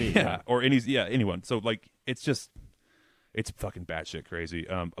whoever it may be. Yeah, or anyone. So like, it's fucking batshit crazy.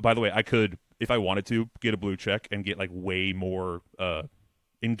 By the way, I could, if I wanted to, get a blue check and get like way more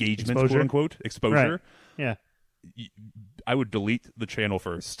engagement, Exposure? quote unquote, exposure. Right. Yeah. I would delete the channel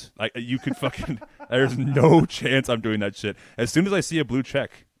first. Like you could fucking. There's no chance I'm doing that shit. As soon as I see a blue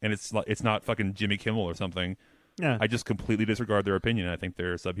check and it's not fucking Jimmy Kimmel or something, Yeah. I just completely disregard their opinion. I think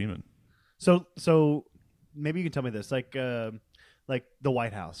they're subhuman. So maybe you can tell me this, like the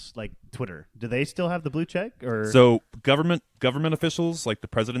White House, like Twitter, do they still have the blue check or? So government officials, like the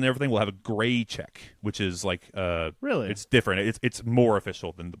president and everything, will have a gray check, which is like Really? it's different. It's more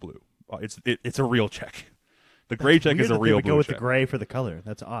official than the blue. It's a real check. The gray check Weird is a that they real would blue go with check. the gray for the color.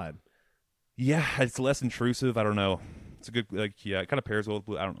 That's odd. Yeah, it's less intrusive. I don't know. It's a good it kind of pairs well with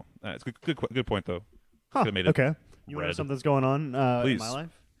blue. I don't know. It's a good point though. Huh. Could've made it Okay. You know red. something's going on in Please. my life?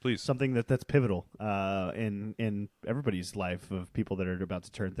 Please. Something that's pivotal in everybody's life of people that are about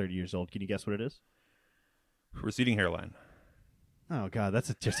to turn 30 years old. Can you guess what it is? Receding hairline. Oh God,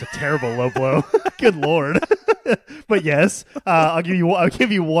 that's just a terrible low blow. Good Lord. But yes, I'll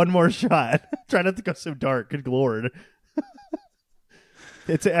give you one more shot. Try not to go so dark. Good Lord.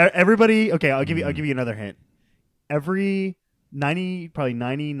 It's everybody. Okay, I'll give you another hint. Probably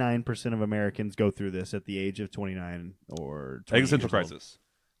 99% of Americans go through this at the age of 29 or 20 Existential years old. crisis.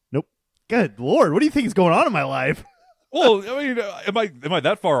 Nope. Good Lord, what do you think is going on in my life? Well, I mean, am I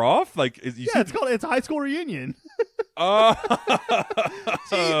that far off? Like, It's a high school reunion. Oh.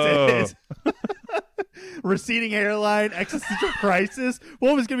 Jesus. Receding hairline, existential crisis.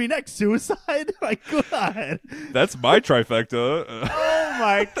 What was going to be next? Suicide? My God. That's my trifecta. Oh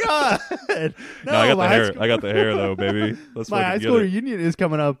my God. No, I got the my hair. high school- I got the hair though, baby. Let's My fucking high get school it. reunion is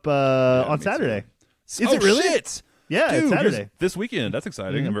coming up on me Saturday. too. Is it really? Shit. Yeah, Dude, it's Saturday. here's this weekend. That's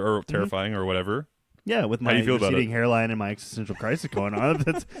exciting or terrifying or whatever. Yeah, with How my do you feel about receding it? hairline and my existential crisis going on.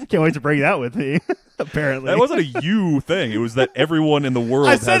 Can't wait to bring that with me. Apparently, That wasn't a you thing. It was that everyone in the world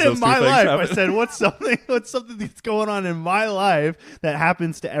I has said those in my two things life. happen. I said what's something that's going on in my life that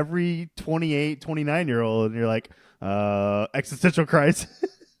happens to every 28, 29-year-old, and you're like, existential crisis.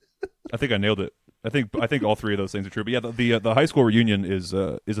 I think I nailed it. I think all three of those things are true. But yeah, the high school reunion is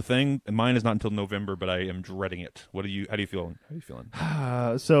a thing. And mine is not until November, but I am dreading it. How do you feel? How are you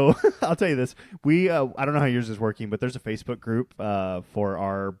feeling? So I'll tell you this: I don't know how yours is working, but there's a Facebook group for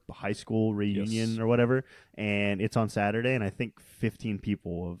our high school reunion Yes. or whatever, and it's on Saturday, and I think 15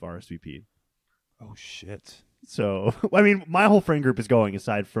 people have RSVP'd. Oh shit. So, I mean, my whole friend group is going,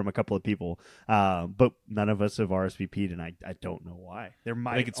 aside from a couple of people, but none of us have RSVP'd, and I don't know why. There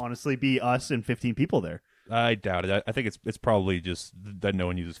might honestly be us and 15 people there. I doubt it. I think it's probably just that no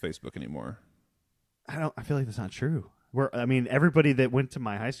one uses Facebook anymore. I feel like that's not true. Everybody that went to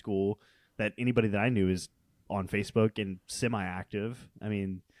my high school, anybody that I knew is on Facebook and semi-active. I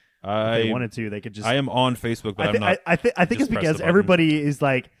mean, if they wanted to, they could just. I am on Facebook, but I'm not. I think just it's press the because button. everybody is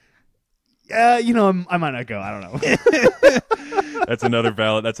like, yeah, I might not go. I don't know. That's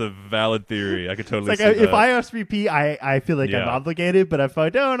That's a valid theory. I could totally It's like see if that. I RSVP, I feel like I'm Yeah. obligated. But if I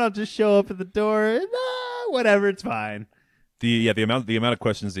don't, I'll just show up at the door and whatever. It's fine. The amount of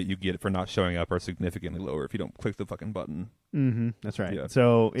questions that you get for not showing up are significantly lower if you don't click the fucking button. Mm-hmm. That's right. Yeah.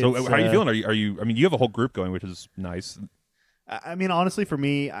 So how are you uh, feeling? Are you? I mean, you have a whole group going, which is nice. I mean, honestly, for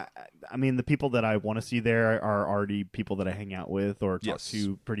me, I mean, the people that I want to see there are already people that I hang out with or talk Yes.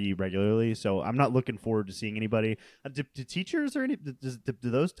 to pretty regularly. So I'm not looking forward to seeing anybody. Do teachers or do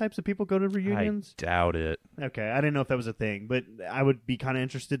those types of people go to reunions? I doubt it. Okay, I didn't know if that was a thing, but I would be kind of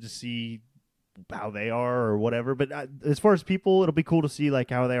interested to see how they are or whatever. But as far as people, it'll be cool to see like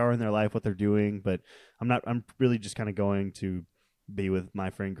how they are in their life, what they're doing. But I'm really just kind of going to be with my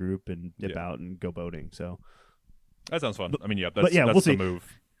friend group and dip out and go boating. So. That sounds fun. I mean, yeah, but yeah, that's we'll the see.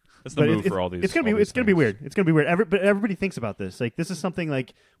 move. That's the move for all these. It's gonna be weird. It's gonna be weird. But everybody thinks about this. Like this is something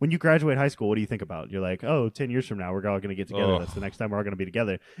like when you graduate high school. What do you think about? You're like, 10 years from now, we're all gonna get together. Oh. That's the next time we're all gonna be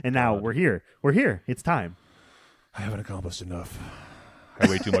together. And now God. we're here. We're here. It's time. I haven't accomplished enough. I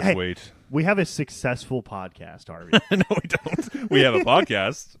weigh too much Hey. weight. We have a successful podcast, Harvey. No, we don't. We have a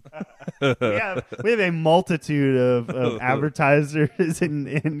podcast. we have a multitude of advertisers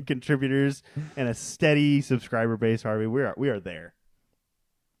and contributors and a steady subscriber base, Harvey. We are there.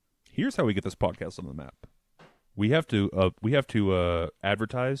 Here's how we get this podcast on the map. We have to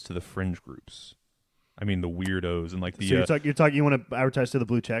advertise to the fringe groups. I mean, the weirdos and like the. So you're talking. You want to advertise to the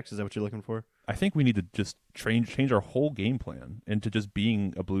blue checks? Is that what you're looking for? I think we need to just change our whole game plan into just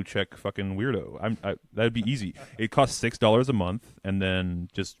being a blue check fucking weirdo. That'd be easy. It costs $6 a month, and then we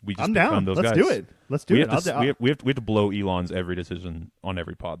just I'm become down. those Let's guys. do it. Let's do we it. Have to, we have to blow Elon's every decision on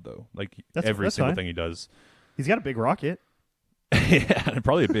every pod though. Like every that's single fine. thing he does. He's got a big rocket. Yeah, and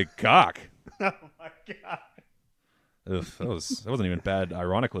probably a big cock. Oh my god. Oof, that wasn't even bad.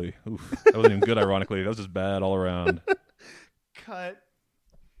 Ironically, that wasn't even good. Ironically, that was just bad all around. Cut.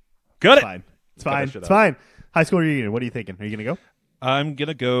 Got it. Fine. It's Cut that fine. shit It's out. fine. High school reunion. What are you thinking? Are you gonna go? I'm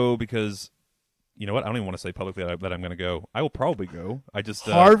gonna go because you know what? I don't even want to say publicly that I'm gonna go. I will probably go. I just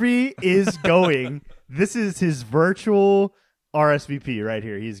Harvey is going. This is his virtual RSVP right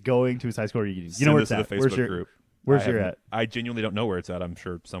here. He's going to his high school reunion. You know send where this it's to at? the Facebook Where's your group. Where's I your haven't- at? I genuinely don't know where it's at. I'm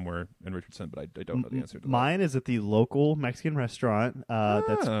sure somewhere in Richardson, but I don't know the answer to that. Mine is at the local Mexican restaurant.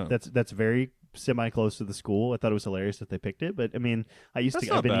 Ah. That's very semi close to the school. I thought it was hilarious that they picked it, but I mean, That's I've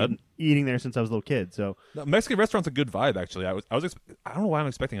not been bad. eating there since I was a little kid. So No, Mexican restaurant's a good vibe, actually. I don't know why I'm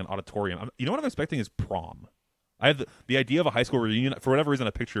expecting an auditorium. You know what I'm expecting is prom. I have the idea of a high school reunion. For whatever reason, I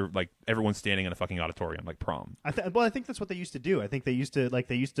picture like everyone standing in a fucking auditorium, like prom. I think that's what they used to do. I think they used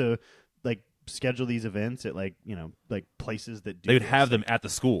to schedule these events at like places that do They would this. have them at the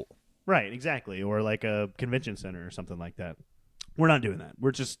school. Right, exactly, or like a convention center or something like that. We're not doing that.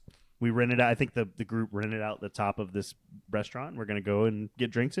 We rented out. I think the group rented out the top of this restaurant. And we're gonna go and get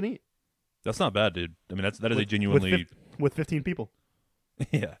drinks and eat. That's not bad, dude. I mean, that is a genuinely with 15 people.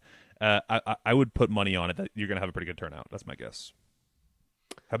 yeah. I would put money on it that you're gonna have a pretty good turnout. That's my guess.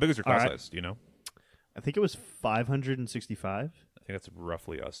 How big is your class All right. size? Do you know? I think it was 565. I think that's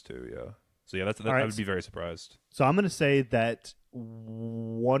roughly us too. Yeah. So yeah, All right. I would be very surprised. So I'm gonna say that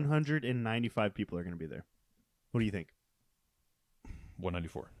 195 people are gonna be there. What do you think?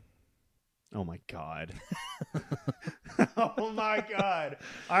 194. Oh my god. Oh my god.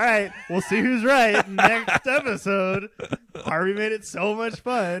 All right, we'll see who's right next episode. Harvey made it so much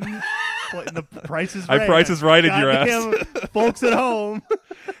fun. The Price is Right. Price is Right in your Goddamn, folks at home.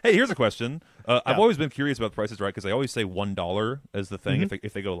 Hey, here's a question. I've always been curious about the Price is Right because they always say $1 as the thing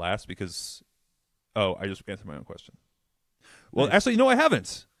if they go last because. Oh, I just answered my own question. Well, Nice. actually, no, I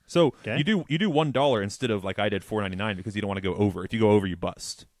haven't. So Okay. you do $1 instead of like I did $4.99 because you don't want to go over. If you go over, you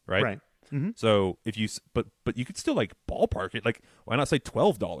bust, right? Right. Mm-hmm. So if you but you could still like ballpark it. Like why not say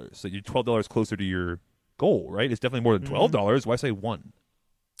 $12? So you're $12 closer to your goal, right? It's definitely more than $12. Why say one?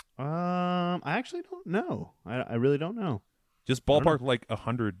 I actually don't know. I really don't know. Just don't ballpark like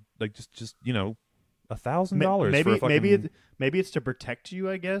 100, like just $1,000. Maybe for a fucking, maybe it's to protect you,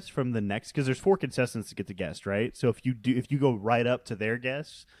 I guess, from the next because there's 4 contestants to get the guest, right? So if you go right up to their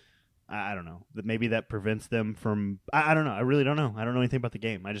guests, I don't know. Maybe that prevents them from. I don't know. I really don't know. I don't know anything about the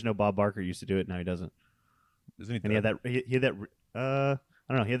game. I just know Bob Barker used to do it. Now he doesn't. Isn't he And he had dead? that. He had that. I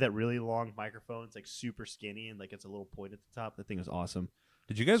don't know. He had that really long microphone. It's like super skinny and like it's a little point at the top. That thing was awesome.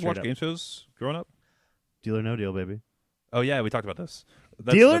 Did you guys Straight watch up. game shows growing up? Deal or no deal, baby. Oh yeah, we talked about this.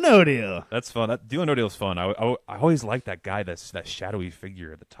 Deal or no deal. That's fun. Deal or no deal is fun. I always liked that guy. That shadowy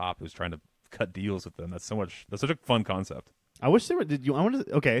figure at the top who's trying to cut deals with them. That's such a fun concept. I wish there were. Did you? I want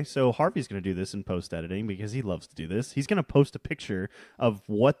to. Okay, so Harvey's going to do this in post editing because he loves to do this. He's going to post a picture of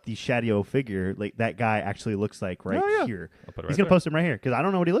what the shadow figure, like that guy, actually looks like right Oh, yeah. here. I'll put it He's right going to there. post him right here because I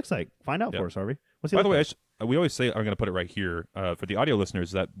don't know what he looks like. Find out Yeah. for us, Harvey. What's he By the look way, like? we always say I'm going to put it right here for the audio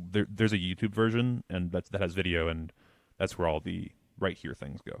listeners that there's a YouTube version and that has video and That's where all the right here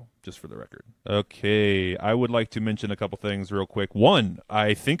things go, just for the record. Okay, I would like to mention a couple things real quick. One,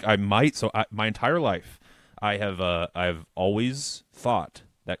 I think I might. So my entire life, I've always thought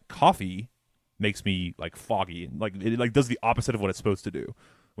that coffee makes me like foggy and like it like does the opposite of what it's supposed to do.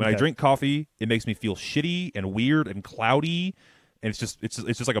 When I drink coffee, it makes me feel shitty and weird and cloudy, and it's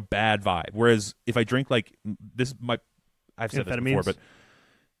just like a bad vibe. Whereas if I drink like this, I've said this before, but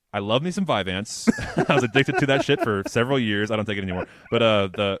I love me some Vyvanse. I was addicted to that shit for several years. I don't take it anymore. But oh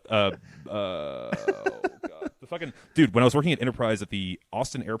god, the fucking dude. When I was working at Enterprise at the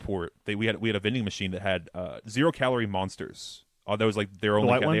Austin airport, we had a vending machine that had 0-calorie monsters. That was like their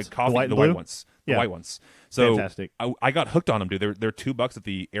only. They had coffee. The white ones. The white ones. So fantastic. I got hooked on them, dude. They're $2 at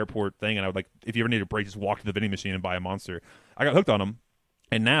the airport thing, and I would like if you ever need a break, just walk to the vending machine and buy a monster. I got hooked on them,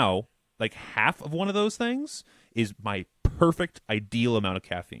 and now like half of one of those things is my perfect ideal amount of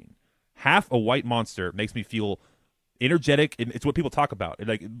caffeine. Half a white monster makes me feel energetic. It's what people talk about.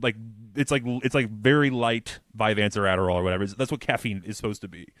 It's like very light Vyvanse or Adderall or whatever. That's what caffeine is supposed to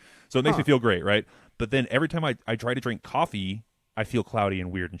be. So it makes me feel great, right? But then every time I try to drink coffee, I feel cloudy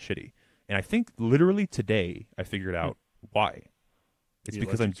and weird and shitty. And I think literally today I figured out why. It's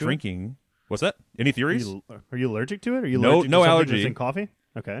because I'm drinking. What's that? Any theories? Are you allergic to it? Are you no allergic to allergy in coffee?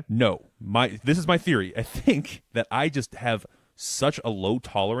 Okay. No, this is my theory. I think that I just have such a low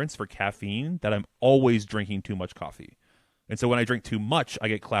tolerance for caffeine that I'm always drinking too much coffee, and so when I drink too much, I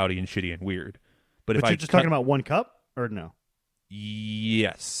get cloudy and shitty and weird. But if you're just talking about 1 cup or no?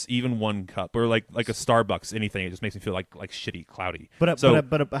 Yes, even 1 cup or like a Starbucks, anything, it just makes me feel like shitty, cloudy. But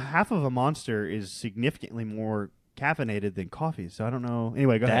a half of a monster is significantly more caffeinated than coffee, so I don't know.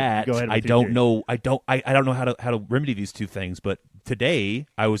 Anyway, go ahead. I don't know how to remedy these two things. But today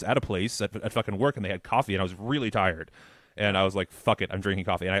I was at a place at fucking work and they had coffee and I was really tired, and I was like, "Fuck it, I'm drinking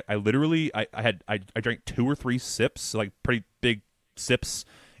coffee." And I literally I drank 2 or 3 sips, so like pretty big sips,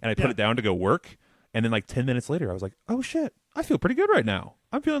 and I put it down to go work. And then like 10 minutes later, I was like, "Oh shit, I feel pretty good right now.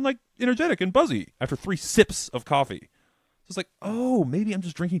 I'm feeling like energetic and buzzy after 3 sips of coffee." So it's like, oh, maybe I'm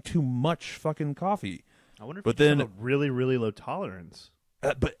just drinking too much fucking coffee. I wonder if you have a really, really low tolerance.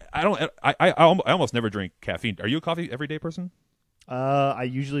 But I don't. I almost never drink caffeine. Are you a coffee everyday person? I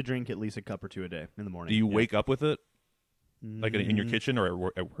usually drink at least a cup or 2 a day in the morning. Do you wake up with it, like in your kitchen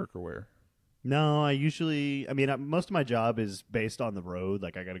or at work or where? No, I usually. I mean, most of my job is based on the road.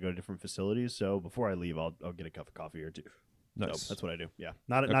 Like I got to go to different facilities. So before I leave, I'll get a cup of coffee or 2. Nice. So that's what I do. Yeah,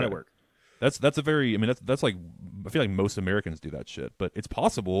 not at work. That's a very. I mean, that's like. I feel like most Americans do that shit. But it's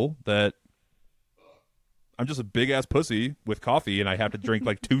possible that I'm just a big ass pussy with coffee, and I have to drink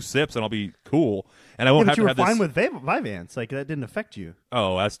like 2 sips, and I'll be cool, and I won't have to have this. You were fine with Vyvanse, like that didn't affect you.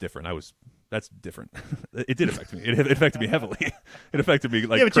 Oh, that's different. That's different. It did affect me. It affected me heavily. It affected me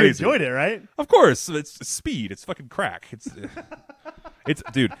like but crazy. You enjoyed it, right? Of course. It's speed. It's fucking crack. It's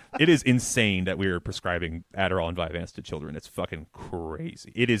dude. It is insane that we're prescribing Adderall and Vyvanse to children. It's fucking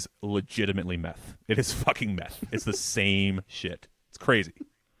crazy. It is legitimately meth. It is fucking meth. It's the same shit. It's crazy.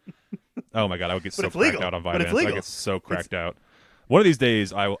 Oh my god, I would get so cracked out on Vyvanse. I get so cracked out. One of these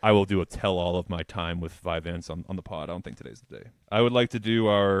days, I will do a tell-all of my time with Vyvanse on the pod. I don't think today's the day. I would like to do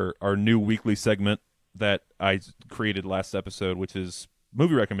our new weekly segment that I created last episode, which is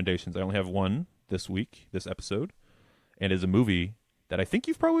movie recommendations. I only have one this episode, and is a movie that I think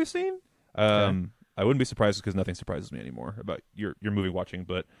you've probably seen. Okay. I wouldn't be surprised because nothing surprises me anymore about your movie watching,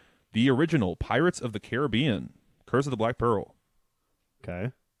 but the original Pirates of the Caribbean, Curse of the Black Pearl.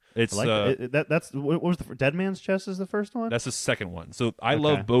 Okay. It's that's what was the Dead Man's Chest is the first one? That's the second one. So I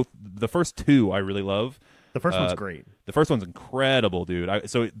love both. The first 2 I really love. The first one's great. The first one's incredible, dude.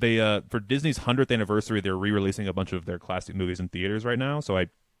 So they for Disney's 100th anniversary, they're re-releasing a bunch of their classic movies in theaters right now. So I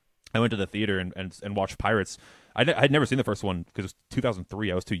went to the theater and watched Pirates. I'd never seen the first one because it was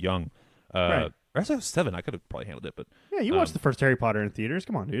 2003. I was too young. Right. Actually, I was 7. I could have probably handled it, but yeah, you watched the first Harry Potter in theaters.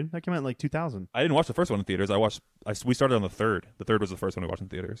 Come on, dude, that came out in like 2000. I didn't watch the first one in theaters. We started on the third. The third was the first one we watched in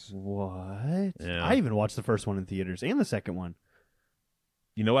theaters. What? Yeah. I even watched the first one in theaters and the second one.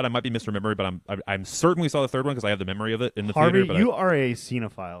 You know what? I might be misremembering, but I'm certain we saw the third one because I have the memory of it in the Harvey, theater. you are a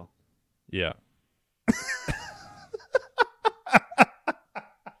cinephile. Yeah.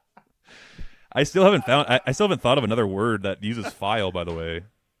 I still haven't thought of another word that uses file, by the way,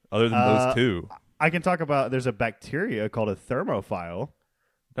 other than those 2. I can talk about. There's a bacteria called a thermophile.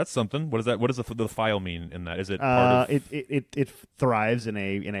 That's something. What is that? What does the file mean in that? Is it part of it thrives in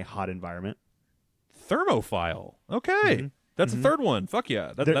a hot environment? Thermophile. Okay, that's the third one. Fuck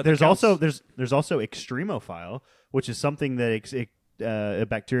yeah. There's also extremophile, which is something that a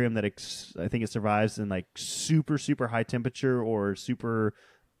bacterium that I think it survives in like super super high temperature or super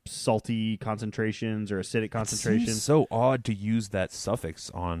salty concentrations or acidic It concentrations. seems so odd to use that suffix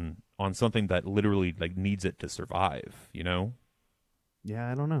on something that literally like needs it to survive. You know,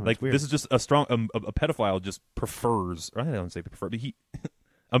 Yeah, I don't know. like It's weird. this is just a strong a pedophile just prefers. I don't say prefer, but he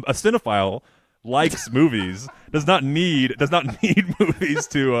a cinephile likes movies. Does not need movies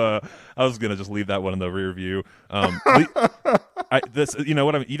to. I was gonna just leave that one in the rear view. You know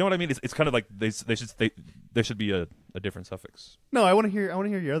what I mean. You know what I mean. It's kind of like there should be a different suffix. No, I want to hear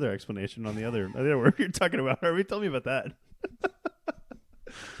your other explanation on the other word you're talking about. Tell me about that.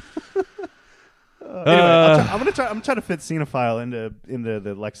 Anyway, I'm gonna try to fit cinephile into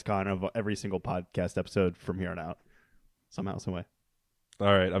the lexicon of every single podcast episode from here on out, somehow, some way. All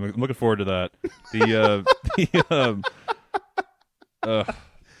right, I'm looking forward to that.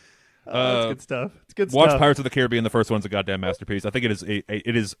 It's good stuff. It's good Watch stuff. Pirates of the Caribbean. The first one's a goddamn masterpiece. I think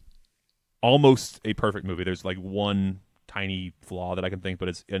it is almost a perfect movie. There's like one tiny flaw that I can think, but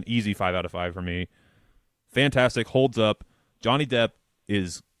it's an easy 5 out of 5 for me. Fantastic, holds up. Johnny Depp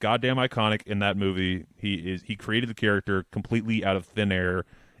is goddamn iconic in that movie. He created the character completely out of thin air.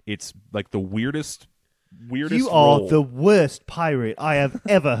 It's like the weirdest. You are role. the worst pirate I have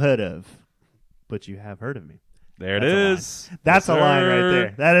ever heard of, but you have heard of me. There it That's is. That's Yes, a line right sir.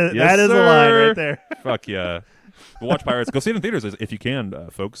 there. That is Yes, a line sir. right there. Fuck yeah. But watch Pirates. Go see it in theaters if you can,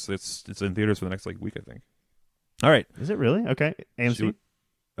 folks. It's in theaters for the next week, I think. All right. Is it really? Okay. AMC. Shoot.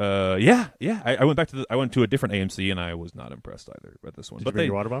 Yeah. I went to a different AMC and I was not impressed either by this one. Did but you bring they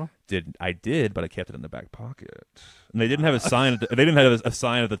your water bottle? did, but I kept it in the back pocket. And they didn't have a sign. They didn't have a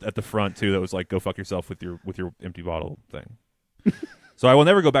sign at the front too that was like, "Go fuck yourself with your empty bottle" thing. So I will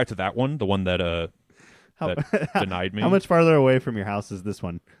never go back to that one. The one that that denied me. How much farther away from your house is this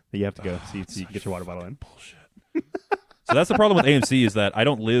one that you have to go so you can get your water bottle in? Bullshit. So that's the problem with AMC is that I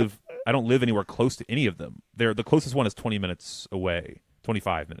don't live anywhere close to any of them. The closest one is 20 minutes away,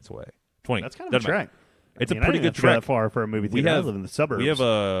 25 minutes away. 20. That's kind of a Doesn't matter. trek. It's I mean, a pretty I didn't good have to go trek. that far for a movie We theater. I have- live in the suburbs. We have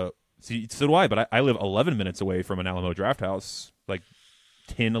so do I, but I live 11 minutes away from an Alamo Draft House, like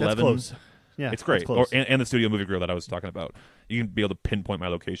 10, That's 11. close. Yeah, It's great. that's close. And the Studio Movie Grill that I was talking about. You can be able to pinpoint my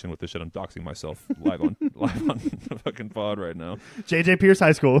location with this shit. I'm doxing myself live on the fucking pod right now. J.J. Pierce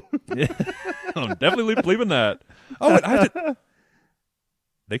High School. I'm definitely bleeping that. Oh, wait, I have to,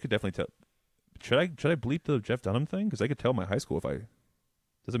 they could definitely tell. Should I bleep the Jeff Dunham thing? Because they could tell my high school if I.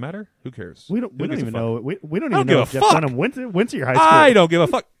 Does it matter? Who cares? We don't Who gives a even fuck? know. We don't I even don't know give if a Jeff fuck. Dunham went to your high school. I don't give a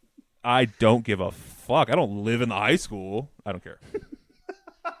fuck. I don't give a fuck. I don't live in the high school. I don't care.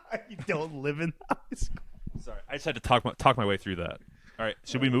 You don't live in high school. Sorry, I just had to talk my way through that. All right,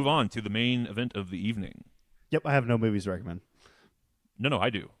 should we move on to the main event of the evening? Yep, I have no movies to recommend. No, I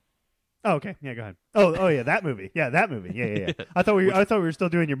do. Oh, okay. Yeah, go ahead. Oh, yeah, that movie. Yeah, that movie. Yeah. I thought we were still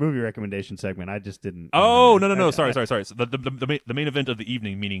doing your movie recommendation segment. I just didn't. Oh no! Sorry. So the main event of the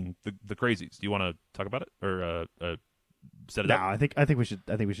evening, meaning the crazies. Do you want to talk about it or set it No, up? I think we should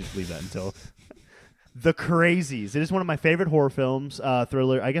leave that until The Crazies. It is one of my favorite horror films.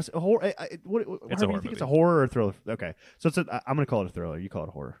 Thriller. I guess horror. What It's a do you horror think? It's movie. a horror or thriller? Okay, so I'm gonna call it a thriller. You call it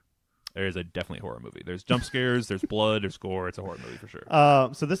a horror. There is a definitely horror movie. There's jump scares. There's blood. There's gore. It's a horror movie for sure.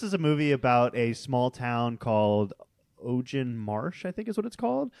 So this is a movie about a small town called Ogen Marsh, I think is what it's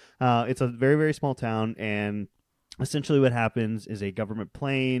called. It's a very, very small town, and essentially what happens is a government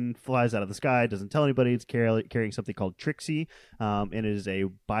plane flies out of the sky, doesn't tell anybody. It's carrying something called Trixie, and it is a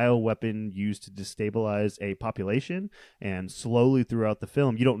bioweapon used to destabilize a population. And slowly throughout the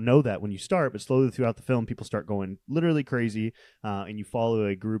film, you don't know that when you start, but slowly throughout the film, people start going literally crazy, and you follow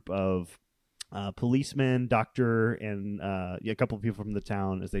a group of policemen, doctor, and a couple of people from the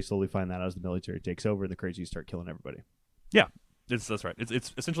town as they slowly find that out as the military takes over and the crazies start killing everybody. Yeah, that's right.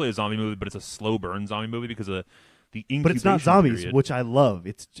 It's essentially a zombie movie, but it's a slow burn zombie movie because of the incubation But it's not zombies, period. which I love.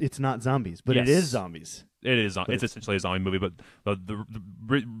 It's not zombies, but it Yes. is zombies. It is. But It's essentially a zombie movie, but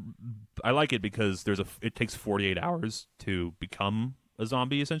I like it because it takes 48 hours to become a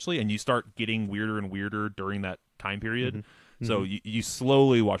zombie essentially, and you start getting weirder and weirder during that time period. Mm-hmm. So you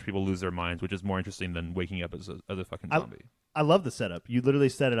slowly watch people lose their minds, which is more interesting than waking up as a fucking zombie. I love the setup. You literally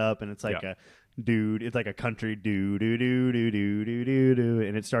set it up, and it's like Yeah. a dude. It's like a country do do do do do do do do,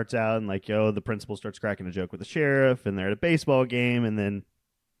 and it starts out and like the principal starts cracking a joke with the sheriff, and they're at a baseball game, and then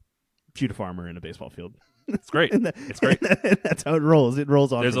shoot a farmer in a baseball field. It's great. And It's great. and that's how it rolls. It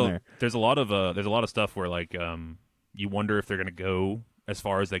rolls on There's from a there. there's a lot of stuff where like you wonder if they're gonna go as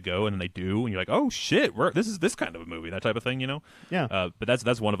far as they go, and then they do, and you're like, oh shit, this is this kind of a movie, that type of thing, you know? Yeah. But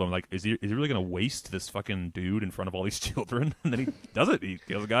that's one of them. Like, is he really gonna waste this fucking dude in front of all these children? And then he does it. He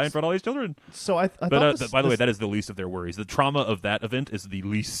kills a guy in front of all these children. So I But thought by the way, that is the least of their worries. The trauma of that event is the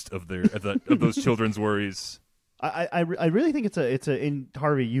least of those children's worries. I really think it's a in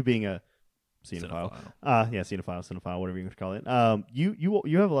Harvey, you being a cinephile. Cinephile, whatever you call it.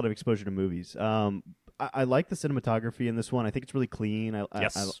 You have a lot of exposure to movies. I like the cinematography in this one. I think it's really clean.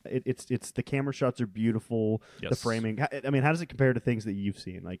 It's the camera shots are beautiful. Yes. The framing. I mean, how does it compare to things that you've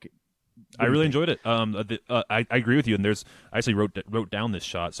seen? Like, I really enjoyed it. I agree with you. And I actually wrote down this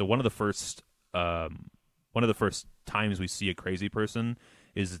shot. So one of the first times we see a crazy person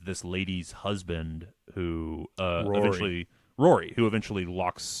is this lady's husband who Rory, who eventually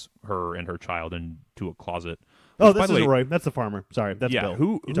locks her and her child into a closet. Oh, this isn't Roy. That's the farmer. Sorry, that's Bill.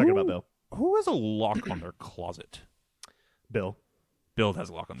 You're talking about Bill. Who has a lock on their closet? Bill has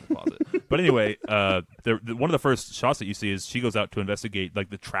a lock on the closet. But anyway, one of the first shots that you see is she goes out to investigate like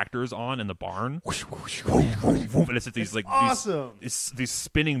the tractors on in the barn. And it's these like awesome. These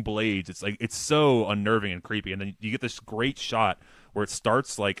spinning blades. It's so unnerving and creepy. And then you get this great shot where it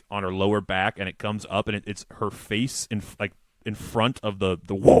starts like on her lower back and it comes up and it's her face in front of the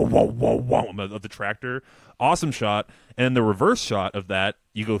whoa of the tractor. Awesome shot. And then the reverse shot of that,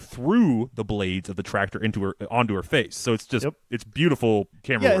 you go through the blades of the tractor onto her face. So it's just it's beautiful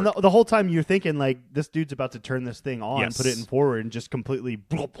camera work. And the whole time you're thinking like this dude's about to turn this thing on, put it in forward, and just completely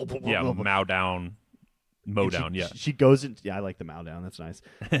mow down. She goes in. Yeah, I like the mow down. That's nice.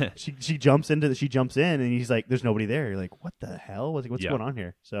 she jumps in, and he's like, "There's nobody there." You're like, "What the hell? What's going on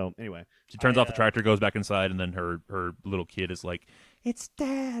here?" So anyway, she turns off the tractor, goes back inside, and then her little kid is like, "It's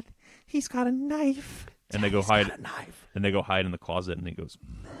Dad. He's got a knife." And they go hide. And they go hide in the closet, and he goes.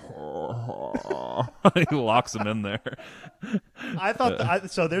 He locks him in there. I thought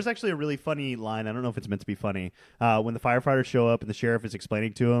so. There's actually a really funny line. I don't know if it's meant to be funny. When the firefighters show up and the sheriff is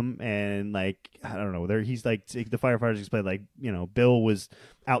explaining to him, and like I don't know, he's like the firefighters explain like Bill was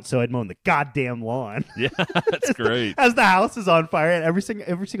outside mowing the goddamn lawn. Yeah, that's great. As the house is on fire, and every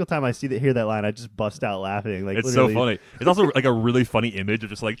single time I hear that line, I just bust out laughing. Like it's so funny. It's also like a really funny image of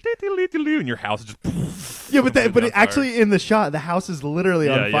just like and your house is just but actually in the shot, the house is literally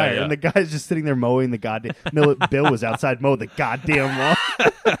on fire, and the guy's just sitting there mowing the goddamn. Bill was outside mowing the goddamn lawn.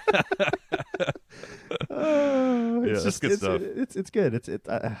 It's just good stuff. It's good.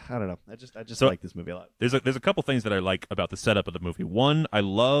 I don't know. I just like this movie a lot. There's a couple things that I like about the setup of the movie. One, I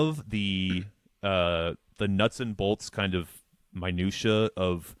love the nuts and bolts kind of minutia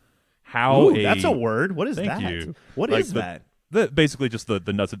of how that's a word. What is that? Thank you. What is that? Basically just the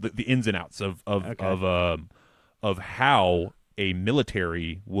nuts, the ins and outs of how a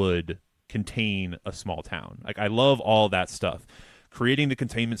military would contain a small town. Like I love all that stuff. Creating the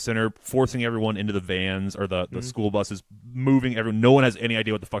containment center, forcing everyone into the vans or the school buses, moving everyone. No one has any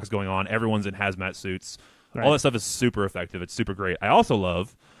idea what the fuck is going on. Everyone's in hazmat suits. Right. All that stuff is super effective. It's super great. I also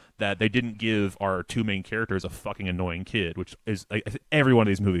love that they didn't give our two main characters a fucking annoying kid, which is like every one of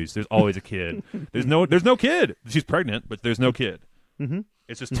these movies. There's always a kid. There's no kid. She's pregnant, but there's no kid. Mm-hmm.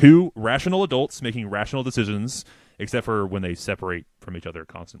 It's just two rational adults making rational decisions, except for when they separate from each other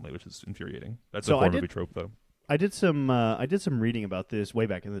constantly, which is infuriating. That's a horror movie trope, though. I did some reading about this way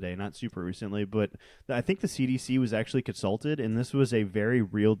back in the day, not super recently, but I think the CDC was actually consulted, and this was a very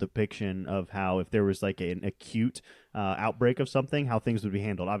real depiction of how if there was like an acute outbreak of something, how things would be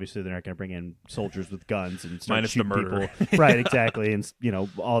handled. Obviously, they're not going to bring in soldiers with guns and start minus the murder, people. Right? Exactly, and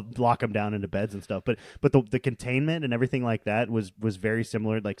all lock them down into beds and stuff. But the containment and everything like that was very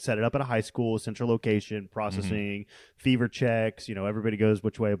similar. Like set it up at a high school, central location, processing, fever checks. Everybody goes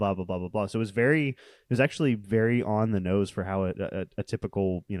which way, blah blah blah blah blah. So it was actually very on the nose for how a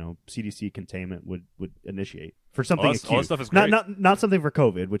typical CDC containment would initiate for something acute. All that stuff is great. Not something for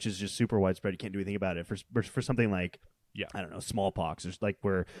COVID, which is just super widespread. You can't do anything about it. For something like I don't know, smallpox, or like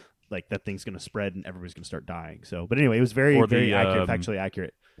where like that thing's going to spread and everybody's going to start dying. So, but anyway, it was very accurate, factually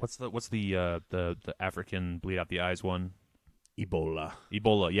accurate. What's the African bleed out the eyes one? Ebola.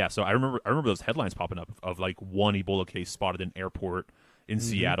 Yeah. So I remember those headlines popping up of like one Ebola case spotted in an airport in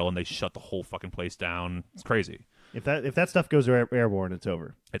Seattle, and they shut the whole fucking place down. It's crazy. If that stuff goes airborne, it's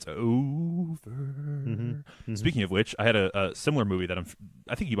over. It's over. Speaking of which, I had a similar movie that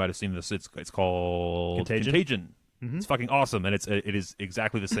I think you might have seen this. It's called Contagion. It's fucking awesome, and it is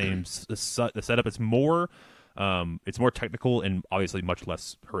exactly the same. The setup. It's more technical and obviously much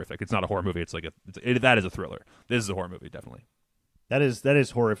less horrific. It's not a horror movie. It's like that is a thriller. This is a horror movie, definitely. That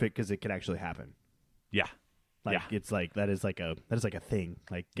is horrific because it could actually happen. Yeah. It's like that is like a thing.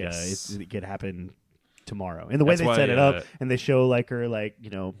 Like yes. It could happen tomorrow. And the way they set it up, and they show like her like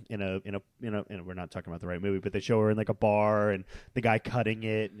in a we're not talking about the right movie, but they show her in like a bar and the guy cutting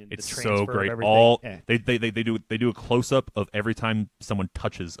it. And it's the so great. They do a close up of every time someone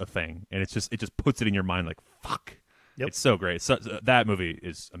touches a thing, and it just puts it in your mind like fuck. Yep. It's so great. That movie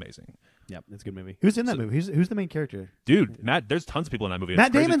is amazing. Yep, it's a good movie. Who's in that movie? Who's the main character? Dude, there's tons of people in that movie. It's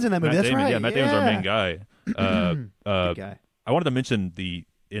Matt crazy. Damon's in that movie. Matt That's Damon, right. Yeah, Matt Damon's our main guy. Good guy. I wanted to mention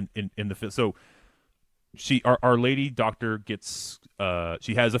in the so our lady doctor gets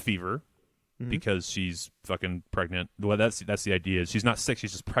she has a fever because she's fucking pregnant. Well, that's the idea. She's not sick.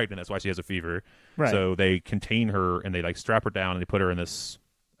 She's just pregnant. That's why she has a fever. Right. So they contain her and they like strap her down and they put her in this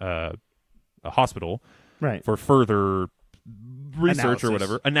a hospital Right. for further research Analysis. or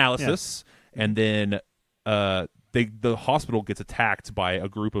whatever analysis, and then the hospital gets attacked by a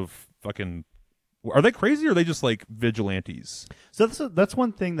group of fucking. Are they crazy or are they just like vigilantes? So that's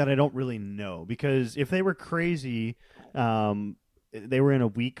one thing that I don't really know, because if they were crazy, they were in a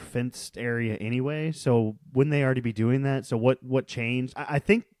weak fenced area anyway. So wouldn't they already be doing that? So what changed? I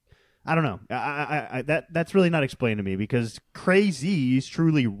think I don't know. That's really not explained to me, because crazies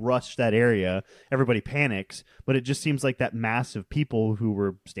truly rush that area. Everybody panics, but it just seems like that mass of people who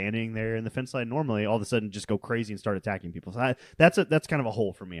were standing there in the fence line normally all of a sudden just go crazy and start attacking people. So that's kind of a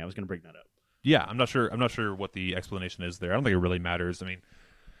hole for me. I was going to bring that up. Yeah, I'm not sure what the explanation is there. I don't think it really matters. I mean,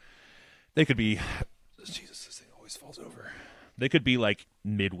 they could be. Jesus, this thing always falls over. They could be like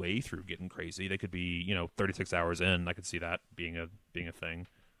midway through getting crazy. They could be 36 hours in. I could see that being a thing.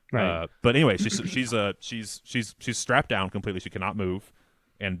 Right. But anyway, she's strapped down completely. She cannot move,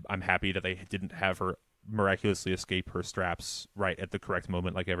 and I'm happy that they didn't have her miraculously escape her straps right at the correct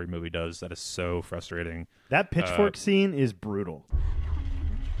moment, like every movie does. That is so frustrating. That pitchfork scene is brutal.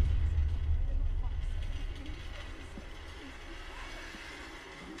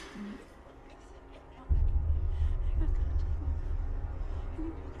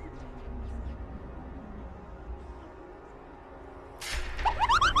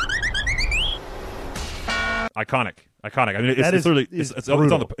 Iconic. I mean, That it's literally is it's on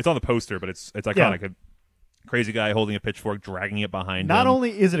brutal. the poster, but it's iconic. A crazy guy holding a pitchfork, dragging it behind him. Not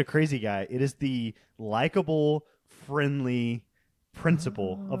only is it a crazy guy, it is the likable, friendly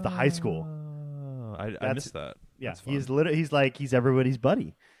principal of the high school. I missed that. Yeah, That's fun. he's everybody's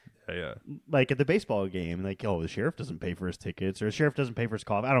buddy. Yeah. Like at the baseball game, like, oh, the sheriff doesn't pay for his tickets, or the sheriff doesn't pay for his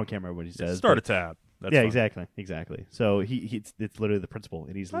coffee. I can't remember what he says. Start a but- tab. That's yeah, fun. exactly. So it's literally the principal,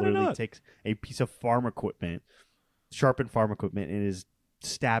 and he's I don't know literally it. takes a piece of farm equipment, sharpened farm equipment, and is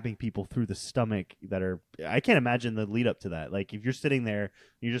stabbing people through the stomach. I can't imagine the lead up to that. Like, if you're sitting there,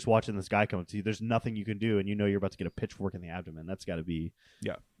 you're just watching this guy come up to you. There's nothing you can do, and you're about to get a pitchfork in the abdomen. That's got to be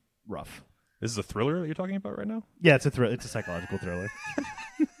rough. This is a thriller that you're talking about right now? Yeah, it's a psychological thriller.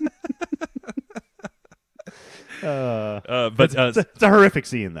 It's a horrific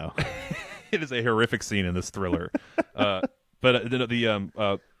scene, though. It is a horrific scene in this thriller. I mean,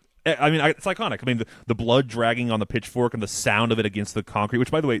 it's iconic. I mean, the blood dragging on the pitchfork and the sound of it against the concrete.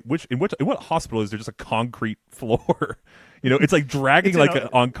 Which, by the way, in what hospital is there just a concrete floor? It's like dragging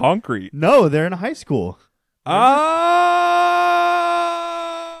on concrete. No, they're in a high school.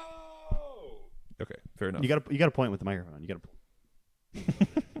 Okay, fair enough. You got a point with the microphone. You got a.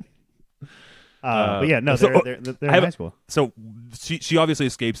 But yeah, no, so- they're in I have- high school. So she obviously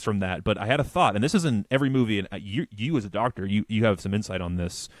escapes from that, but I had a thought, and this is in every movie. And you as a doctor, you have some insight on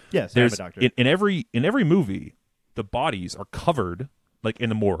this. Yes, I'm a doctor. In every movie, the bodies are covered, like in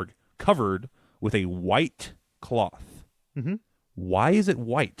the morgue, covered with a white cloth. Mm-hmm. Why is it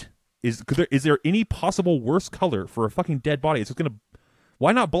white? Is there any possible worse color for a fucking dead body? It's just gonna.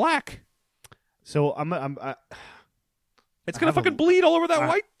 Why not black? So It's gonna fucking bleed all over that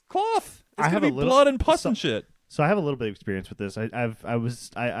white cloth. It's I gonna have be a little- blood and pus and shit. So I have a little bit of experience with this. I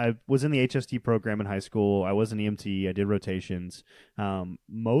was in the HST program in high school. I was an EMT. I did rotations.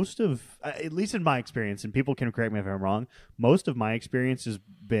 Most of, at least in my experience, and people can correct me if I'm wrong, most of my experience has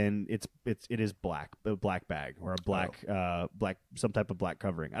been it is a black bag or a black some type of black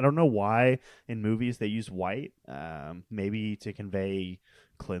covering. I don't know why in movies they use white, maybe to convey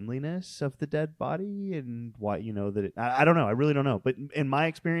cleanliness of the dead body, and why that I don't know. I really don't know. But in my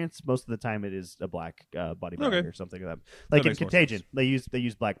experience, most of the time it is a black body bag Okay. or something like that. Like That in makes more Contagion, sense. they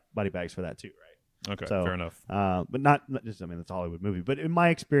use black body bags for that too, right? Okay, So, fair enough. But not just. I mean, it's a Hollywood movie. But in my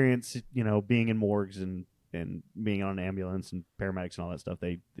experience, being in morgues and being on an ambulance and paramedics and all that stuff,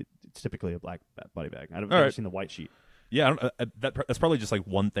 it's typically a black body bag. I've never right. seen the white sheet. Yeah, that's probably just like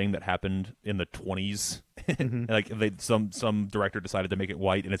one thing that happened in the 20s. Mm-hmm. Like some director decided to make it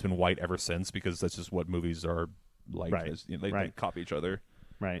white, and it's been white ever since because that's just what movies are like. Right. They Right. copy each other.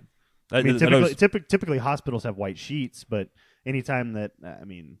 Right. I I mean, know typically hospitals have white sheets, but anytime that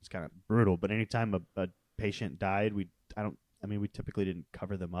it's kind of brutal. But anytime a patient died, we typically didn't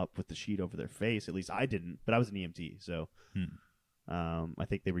cover them up with the sheet over their face. At least I didn't. But I was an EMT, so I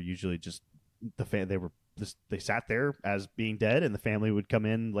think they were usually just they were they sat there as being dead, and the family would come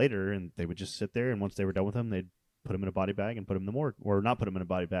in later, and they would just sit there. And once they were done with him, they'd put him in a body bag and put him in the morgue, or not put him in a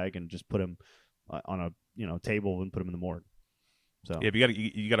body bag and just put him on a table and put him in the morgue. So Yeah, but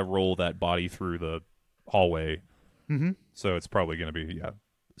you got to roll that body through the hallway. Mhm. So it's probably going to be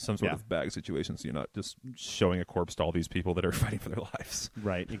some sort of bag situation. So you're not just showing a corpse to all these people that are fighting for their lives.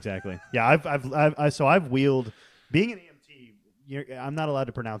 Right, exactly. Yeah, I've wheeled being an EMT. I'm not allowed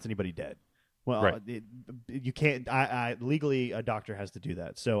to pronounce anybody dead. Well, Right. You can't. I legally a doctor has to do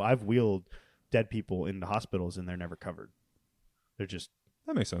that. So I've wheeled dead people into hospitals and they're never covered. They're just.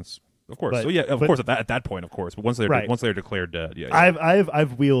 That makes sense. Of course. But- So yeah, of but- course at that point, of course. But once they're declared dead, yeah.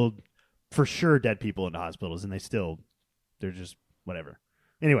 I've wheeled for sure dead people into hospitals and they're just whatever.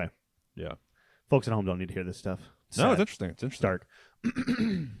 Anyway, yeah. folks at home don't need to hear this stuff. No, Sad. it's interesting. It's interesting. Dark.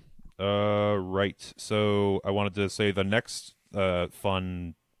 Right. So I wanted to say the next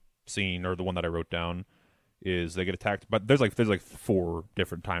fun scene, or the one that I wrote down, is they get attacked. But there's like 4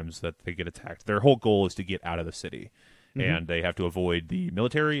 different times that they get attacked. Their whole goal is to get out of the city, and they have to avoid the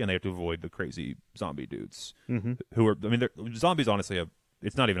military and they have to avoid the crazy zombie dudes who are. I mean, zombies. Honestly,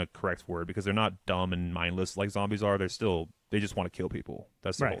 it's not even a correct word because they're not dumb and mindless like zombies are. They just want to kill people.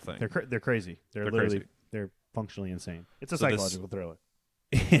 That's the whole thing. They're crazy. They're literally crazy. They're functionally insane. It's a So psychological thriller.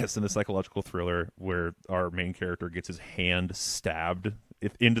 Yes, in the psychological thriller where our main character gets his hand stabbed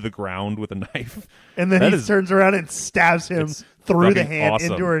into the ground with a knife. And then That he is- turns around and stabs him It's through the fucking hand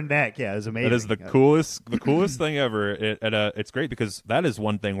awesome. into her neck. Yeah, it's amazing. That is the coolest thing ever. It's great because that is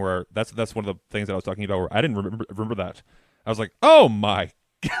one thing where that's one of the things that I was talking about where I didn't remember that. I was like, oh my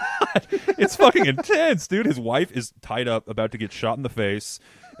God, it's fucking intense, dude. His wife is tied up, about to get shot in the face,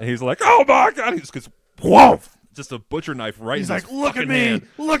 and he's like, oh my God, he just goes, whoa, just a butcher knife right He's in like, his look at fucking me, hand.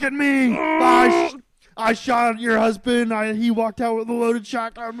 look at me. I shot your husband. He walked out with a loaded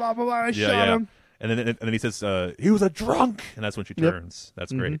shotgun. Blah blah blah. I shot him. And then he says, he was a drunk, and that's when she Yep. turns.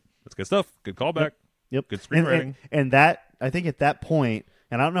 That's great. That's good stuff. Good callback. Yep. Good And- screenwriting. And that, I think at that point,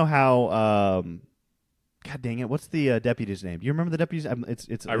 and I don't know how. God dang it! What's the deputy's name? Do you remember the deputy's?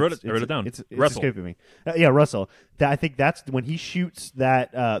 I wrote it down. It's Russell. escaping me. Yeah, Russell. I think that's when he shoots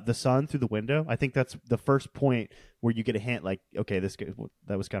that the son through the window. I think that's the first point where you get a hint, like, okay, that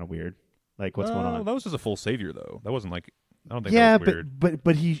was kind of weird. Like, what's going on? That was just a full savior, though. That wasn't like, I don't think Yeah, that was weird.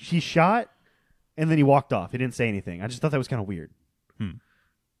 but he shot and then he walked off. He didn't say anything. I just thought that was kind of weird.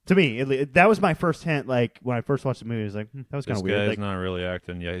 To me, that was my first hint. Like when I first watched the movie, I was like, that was kind This of weird. guy's Like, not really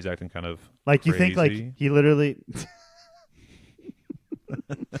acting. Yeah, he's acting kind of like you think like crazy. he literally.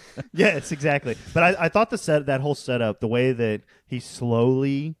 Yes, exactly. But I thought that whole setup, the way that he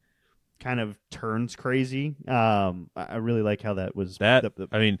slowly kind of turns crazy. I really like how that was. that. the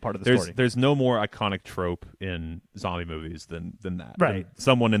I mean, part of the there's story. there's no more iconic trope in zombie movies than that. Right. Than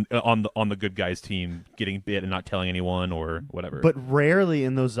someone on the good guys team getting bit and not telling anyone or whatever. But rarely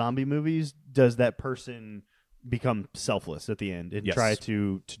in those zombie movies does that person become selfless at the end and Yes. try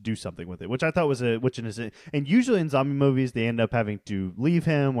to do something with it, which I thought was and usually in zombie movies they end up having to leave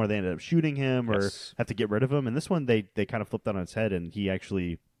him or they end up shooting him or Yes. have to get rid of him. And this one they kind of flipped that on its head and he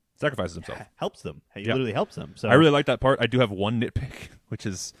actually sacrifices himself. helps them. He Yeah. literally helps them. So I really like that part. I do have one nitpick, which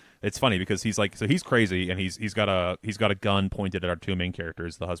is it's funny because he's like, so he's crazy and he's got a gun pointed at our two main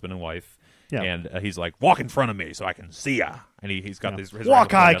characters, the husband and wife. Yeah. And he's like, walk in front of me so I can see ya. And he's got his walk rifle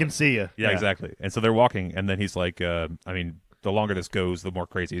high, I pointed can at- see you. Yeah, exactly. And so they're walking, and then he's like, I mean, the longer this goes, the more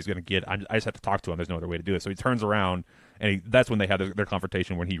crazy he's going to get. I just have to talk to him. There's no other way to do it. So he turns around, and that's when they have their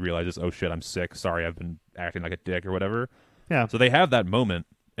confrontation when he realizes, oh shit, I'm sick. Sorry, I've been acting like a dick or whatever. Yeah. So they have that moment,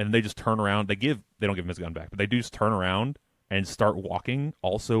 and they just turn around. They don't give him his gun back, but they do just turn around and start walking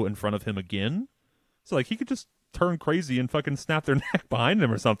also in front of him again. So like he could just turn crazy and fucking snap their neck behind him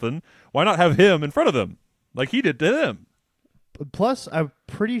or something. Why not have him in front of them like he did to them? Plus, I'm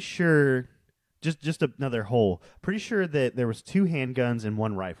pretty sure, just another hole. Pretty sure that there was 2 handguns and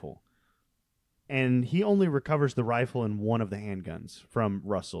 1 rifle, and he only recovers the rifle and one of the handguns from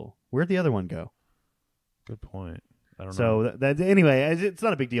Russell. Where'd the other one go? Good point. I don't know. So that anyway, it's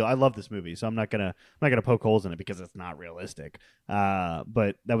not a big deal. I love this movie, so I'm not gonna poke holes in it because it's not realistic.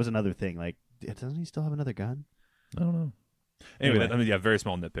 But that was another thing. Like, doesn't he still have another gun? I don't know. Anyway, Anyway. I mean, yeah, very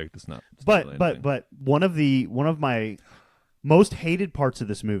small nitpick. It's not. But one of my most hated parts of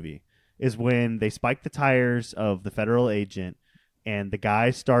this movie is when they spike the tires of the federal agent and the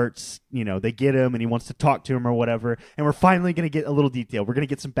guy starts, they get him and he wants to talk to him or whatever, and we're finally going to get a little detail. We're going to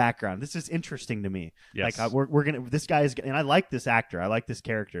get some background. This is interesting to me. Yes. Like we're going to, this guy is, and I like this actor. I like this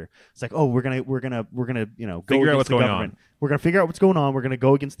character. It's like, oh, we're going to go Figure out against what's the going government. on. We're going to figure out what's going on. We're going to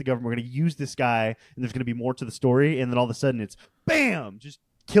go against the government. We're going to use this guy, and there's going to be more to the story. And then all of a sudden, it's bam, just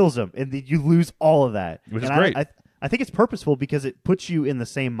kills him, and then you lose all of that. Which is And great. I think it's purposeful because it puts you in the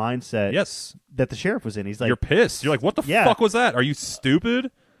same mindset Yes. that the sheriff was in. He's like, You're pissed. You're like, what the Yeah. fuck was that? Are you stupid?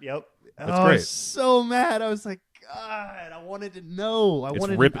 yep. That's I great. was so mad. I was like, God, I wanted to know.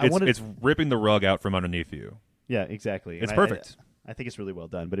 It's ripping the rug out from underneath you. Yeah, exactly. It's And perfect. I think it's really well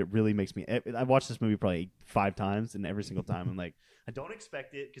done, but it really makes me. I've watched this movie probably 5 times, and every single time I'm like, I don't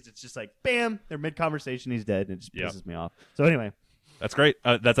expect it because it's just like, bam, they're mid conversation, he's dead, and it just Yep. pisses me off. So anyway, That's great.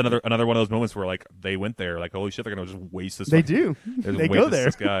 That's another one of those moments where like they went there, like holy shit, they're gonna just waste this. they fucking- do. they're just They waste go there.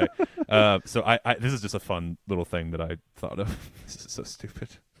 This guy. So I this is just a fun little thing that I thought of. This is so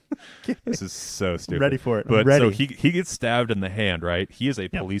stupid. This is so stupid. Ready for it. I'm But ready. so he gets stabbed in the hand, right? He is a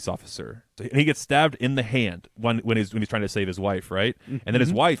police officer. So he gets stabbed in the hand when he's trying to save his wife, right? And then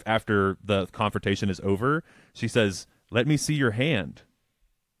his wife, after the confrontation is over, she says, "Let me see your hand."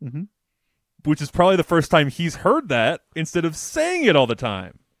 Mhm. Which is probably the first time he's heard that instead of saying it all the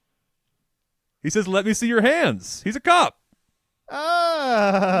time. He says, "Let me see your hands." He's a cop.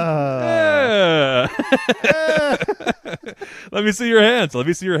 Ah. Yeah. Let me see your hands. Let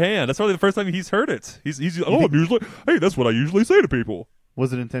me see your hand. That's probably the first time he's heard it. He's I'm usually, hey, that's what I usually say to people.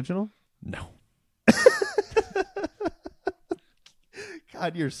 Was it intentional? No.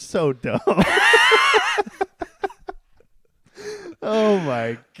 God, you're so dumb. Oh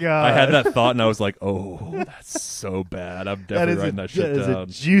my God! I had that thought and I was like, oh, that's so bad. I'm definitely writing that shit is down. a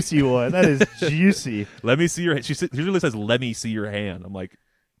juicy one. That is juicy. Let me see your hand. She usually says, "Let me see your hand." I'm like,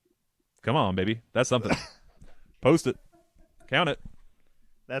 come on, baby. That's something. Post it. Count it.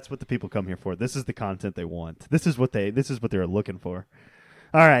 That's what the people come here for. This is the content they want. This is what they're looking for.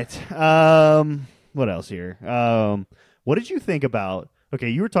 All right. What else here? What did you think about? Okay,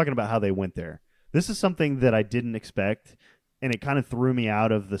 you were talking about how they went there. This is something that I didn't expect, and it kind of threw me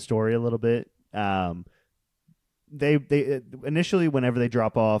out of the story a little bit. They initially, whenever they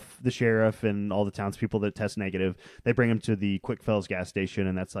drop off the sheriff and all the townspeople that test negative, they bring them to the Quick Fells gas station,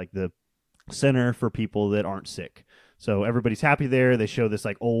 and that's like the center for people that aren't sick. So everybody's happy there. They show this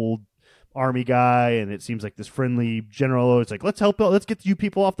like old army guy, and it seems like this friendly general. It's like, let's get you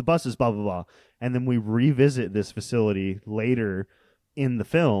people off the buses, blah blah blah. And then we revisit this facility later in the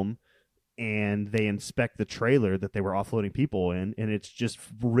film, and they inspect the trailer that they were offloading people in, and it's just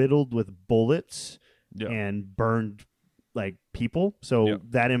riddled with bullets Yeah. and burned like people. So Yeah.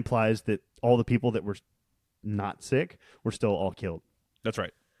 that implies that all the people that were not sick were still all killed. That's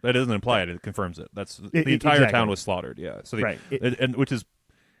right. That doesn't imply it. It confirms it. That's the entire exactly. town was slaughtered. Yeah. So Right. and which is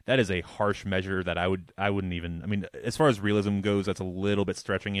that is a harsh measure that I wouldn't even. I mean, as far as realism goes, that's a little bit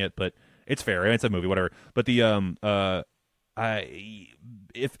stretching it, but it's fair. It's a movie, whatever. But the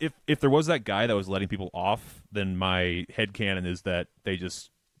if there was that guy that was letting people off, then my headcanon is that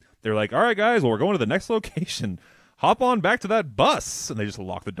they're like, all right, guys, well, we're going to the next location. Hop on back to that bus, and they just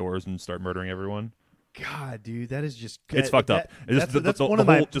lock the doors and start murdering everyone. God, dude, that is just It's fucked up. It's just that's the one of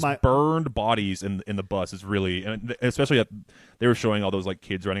whole my just my, burned bodies in the bus is really, and especially they were showing all those like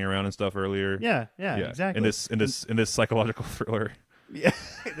kids running around and stuff earlier. yeah, exactly. In this psychological thriller. Yeah,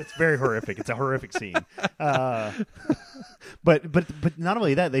 it's very horrific. It's a horrific scene. But not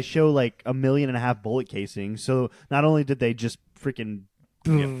only that, they show like 1.5 million bullet casings. So not only did they just freaking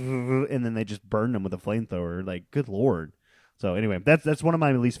and then they just burned them with a flamethrower. Like, good lord. So anyway, that's one of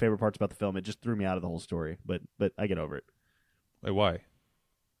my least favorite parts about the film. It just threw me out of the whole story. But I get over it. Like, why?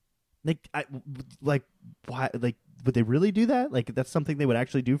 Why? Like, would they really do that? Like, that's something they would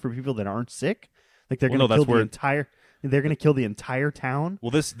actually do for people that aren't sick. Like, they're Well, going to no, kill that's where- They're going to kill the entire town. Well,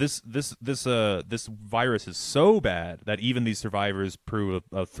 this virus is so bad that even these survivors prove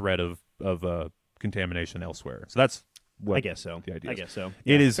a threat of contamination elsewhere. So that's what I guess so. the idea I is. guess so.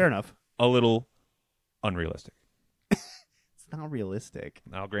 It Yeah, is fair enough. a little unrealistic. It's not realistic.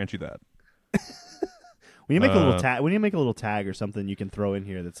 I'll grant you that. When you make a little tag or something, you can throw in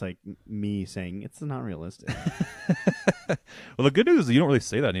here that's like me saying it's not realistic. Well, the good news is you don't really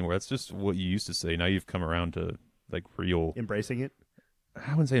say that anymore. That's just what you used to say. Now you've come around to like real. Embracing it. I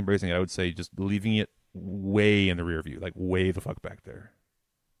wouldn't say embracing it. I would say just leaving it way in the rear view, like way the fuck back there,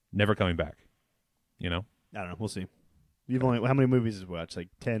 never coming back. You know. I don't know. We'll see. You've only how many movies have we watched? Like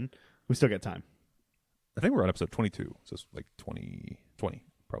 10. We still got time. I think we're on episode 22, so it's like 20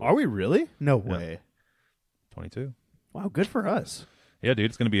 probably. Are we really? No way. 22. Wow, good for us. Yeah, dude,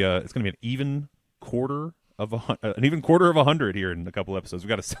 it's gonna be an even quarter of an even quarter of 100 here in a couple episodes. We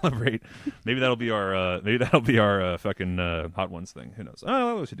got to celebrate. Maybe that'll be our fucking Hot Ones thing. Who knows?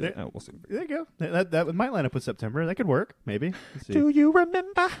 Oh, we should do that. Oh, we'll see. There you go. That might line up with September. That could work. Maybe. Let's see. Do you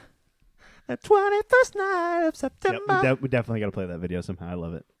remember the 21st night of September? Yep, we definitely got to play that video somehow. I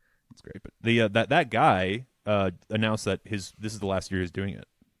love it. That's great. But the that guy announced that this is the last year he's doing it.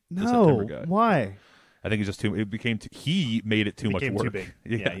 the September No, guy. why? I think it's just too. It became. He made it too much became work. too big.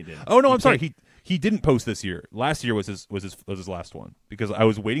 Yeah, he did. Oh no, You I'm sorry. can't- He didn't post this year. Last year was his last one because I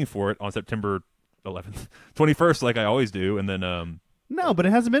was waiting for it on September 11th, 21st, like I always do, and then No, but it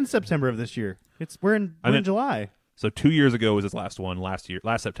hasn't been September of this year. We're in July. so 2 years ago was his last one. Last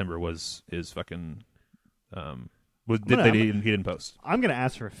September was his fucking he didn't post. I'm gonna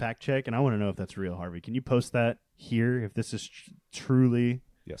ask for a fact check, and I want to know if that's real, Harvey. Can you post that here? If this is truly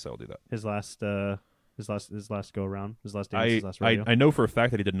Yes, I'll do that. his last go around, his last dance, his last rodeo. I know for a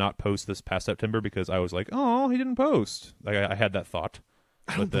fact that he did not post this past September because I was like, oh, he didn't post. Like I had that thought.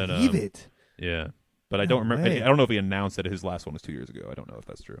 I don't but then, believe it. Yeah. But I No don't remember. way. I don't know if he announced that his last one was 2 years ago. I don't know if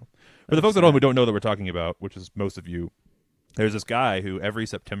that's true. For the folks at home who don't know that we're talking about, which is most of you, there's this guy who every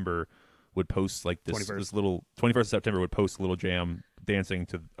September would post like this 21st. little 21st of September would post a little jam dancing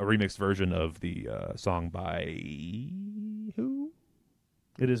to a remixed version of the song by who?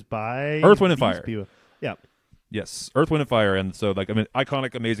 It is by Earth, Wind, and these Fire. people. Yeah. Yes, Earth, Wind, and Fire. And so, like, I mean,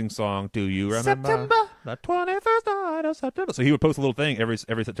 iconic, amazing song. Do you remember September. the 21st night of September? So he would post a little thing every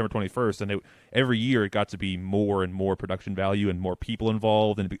September 21st, and every year it got to be more and more production value and more people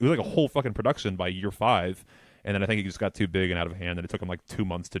involved, and it was like a whole fucking production by year 5. And then I think it just got too big and out of hand, and it took him like 2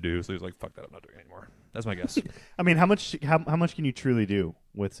 months to do. So he was like, "Fuck that, I'm not doing it anymore." That's my guess. I mean, how much can you truly do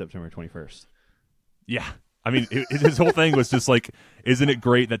with September 21st? Yeah. I mean, his whole thing was just like, isn't it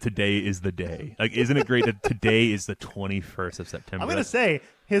great that today is the day? Like, isn't it great that today is the 21st of September? I'm gonna say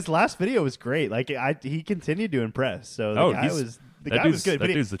his last video was great. Like he continued to impress. So the guy was good. But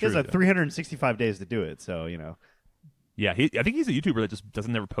he has truth, like 365 days to do it. So Yeah, I think he's a YouTuber that just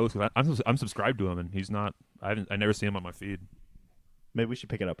doesn't never post. I'm subscribed to him, and he's not. I never see him on my feed. maybe we should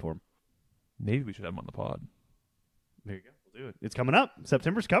pick it up for him. Maybe we should have him on the pod. There you go. We'll do it. It's coming up.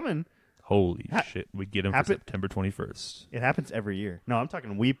 September's coming. Holy shit, we get him for September 21st. It happens every year. No, I'm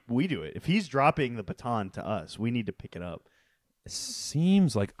talking we do it. If he's dropping the baton to us, we need to pick it up. It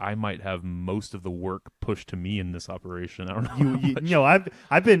seems like I might have most of the work pushed to me in this operation. I don't know. You know,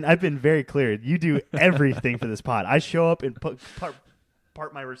 I've been very clear. You do everything for this pod. I show up and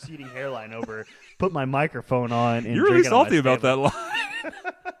part my receding hairline over, put my microphone on, and You're really drink it on my salty about that Stanley. line.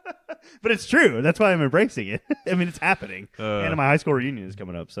 But it's true. That's why I'm embracing it. I mean, it's happening. Uh. And my high school reunion is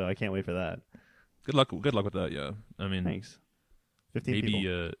coming up, so I can't wait for that. Good luck with that. Yeah, I mean, Thanks. 15 maybe.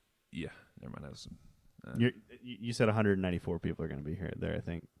 people. Yeah, never mind. You said 194 people are going to be here there, I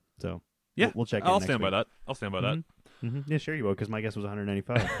think. So Yeah, we'll check. I'll in stand next by week. that. I'll stand by that. Yeah, sure you will, because my guess was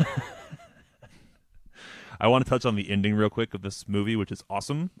 195. I want to touch on the ending real quick of this movie, which is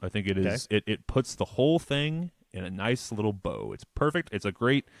awesome. I think it is. It puts the whole thing in a nice little bow. It's perfect. It's a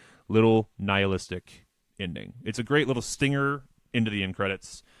great little nihilistic ending. It's a great little stinger into the end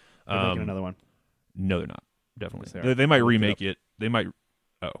credits. They're making another one. No, they're not. Definitely, Yes, they are. they might Look it remake it. They might.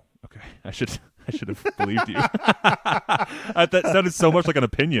 Oh, okay. I should have believed you. That sounded so much like an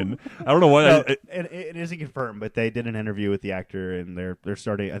opinion. I don't know why. No, it isn't confirmed, but they did an interview with the actor, and they're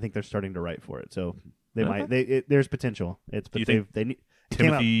starting. I think they're starting to write for it, so they might. There's potential. It's but you think they need. It came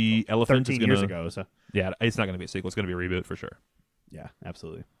out Timothy Elephant 13 is years gonna, ago. So Yeah, it's not going to be a sequel. It's going to be a reboot for sure. yeah,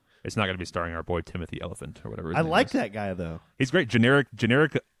 absolutely. It's not going to be starring our boy Timothy Elephant or whatever. His I name like is. that guy though. He's great. Generic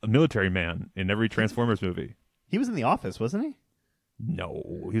military man in every Transformers movie. He was in The Office, wasn't he? No,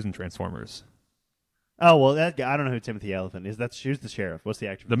 he was in Transformers. Oh well, that guy. I don't know who Timothy Elephant is. Who's the sheriff? What's the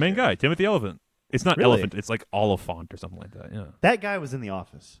actor? The main guy, Timothy Elephant. It's not Really? Elephant. It's like Oliphant or something like that. Yeah. That guy was in The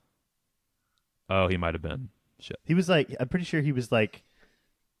Office. Oh, he might have been. Shit. He was like. I'm pretty sure he was like.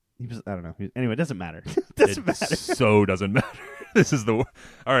 He was. I don't know. Anyway, it doesn't matter. Doesn't matter. So doesn't matter. This is the all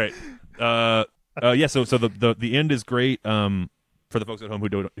right. Yeah. So the end is great. For the folks at home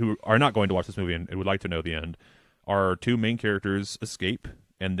who are not going to watch this movie and would like to know the end, our two main characters escape,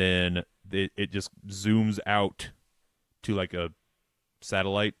 and then it just zooms out to like a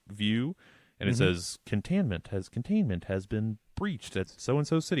satellite view, and it says containment has been breached at so and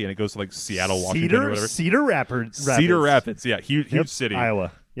so city, and it goes to like Seattle, Washington, or whatever. Cedar Rapids. Cedar Rapids, yeah, huge Yep. city,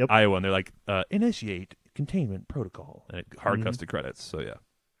 Iowa. Yep. Iowa, and they're like initiate containment protocol, and it hard cuts to credits. So yeah,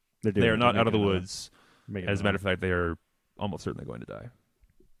 they are not out of the woods. As a matter of fact, they are almost certainly going to die.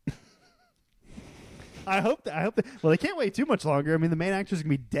 I hope that. Well, they can't wait too much longer. I mean, the main actor's gonna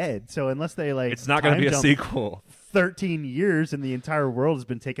be dead. So unless they like, It's not going to be a jump sequel. 13 years and the entire world has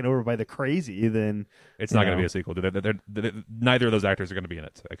been taken over by the crazy, then It's not going to be a sequel. Neither of those actors are going to be in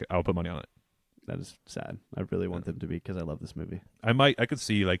it. So I'll put money on it. that is sad. I really want them to be because I love this movie. I could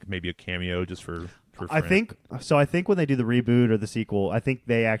see like maybe a cameo just for I Fran. think so. I think when they do the reboot or the sequel, I think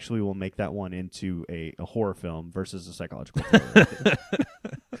they actually will make that one into a horror film versus a psychological thriller.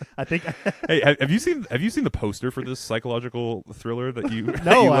 I think. Hey, have you seen the poster for this psychological thriller that you that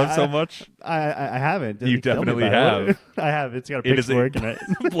No, you love so much? I haven't. Did You he tell me definitely about it? have. I have. It's got a It is pitchfork in it.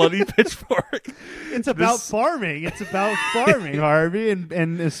 bloody pitchfork. It's about This- farming. It's about farming, Harvey,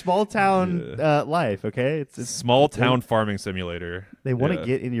 and a small town life. Okay, it's Small town farming simulator. they want to Yeah.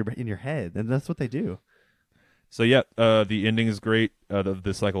 get in your head, and that's what they do. So yeah, the ending is great.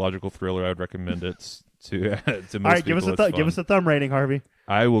 The psychological thriller, I would recommend it to most All right, give us people. It's give us fun. a thumb rating, Harvey.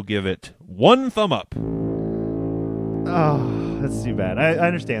 I will give it 1 thumb up. Oh, that's too bad. I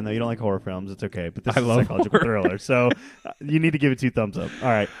understand though. You don't like horror films. It's okay, but this I is a love psychological horror. thriller, so you need to give it 2 thumbs up. All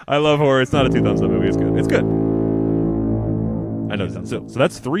right. I love horror. It's not a 2 thumbs up movie. It's good. It's good. I know. 2 thumbs So, up. so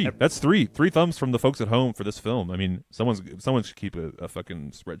that's 3. That's 3. 3 thumbs from the folks at home for this film. I mean, someone should keep a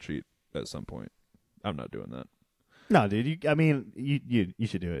fucking spreadsheet at some point. I'm not doing that. No, dude. You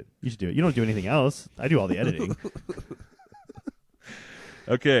should do it. You should do it. You don't do anything else. I do all the editing.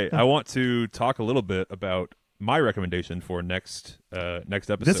 Okay, I want to talk a little bit about my recommendation for next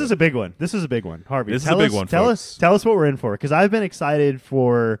episode. This is a big one. This is a big one, Harvey. This is tell a big us, one, Tell folks. us what we're in for, because I've been excited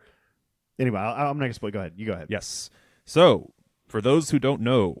for. Anyway, I'm not gonna spoil. Go ahead. You go ahead. Yes. So, for those who don't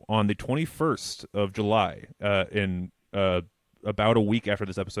know, on the 21st of July, in about a week after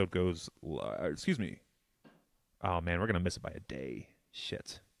this episode goes, excuse me. Oh man, we're gonna miss it by a day.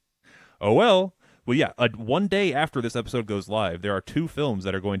 Shit. Oh well. Well, yeah. 1 day after this episode goes live, there are 2 films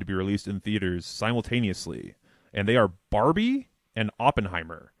that are going to be released in theaters simultaneously, and they are Barbie and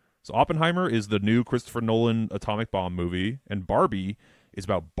Oppenheimer. So Oppenheimer is the new Christopher Nolan atomic bomb movie, and Barbie is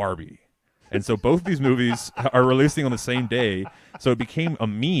about Barbie. And so both of these movies are releasing on the same day. So it became a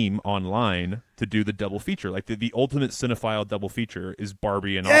meme online to do the double feature. Like the ultimate cinephile double feature is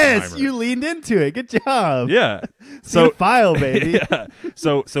Barbie and Yes, Oppenheimer. you leaned into it. Good job. Yeah. So file, baby. yeah.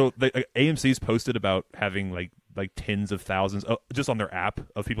 So the AMC's posted about having like tens of thousands just on their app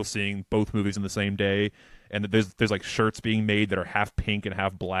of people seeing both movies in the same day, and there's like shirts being made that are half pink and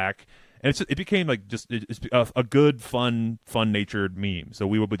half black. And it became like it's a good, fun natured meme. So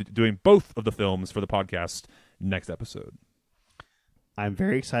we will be doing both of the films for the podcast next episode. I'm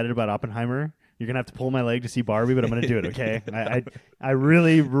very excited about Oppenheimer. You're gonna have to pull my leg to see Barbie, but I'm gonna do it. Okay. I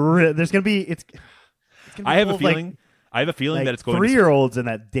really there's gonna be it's gonna be I have full a of, like, feeling. I have a feeling that it's going to 3-year-olds in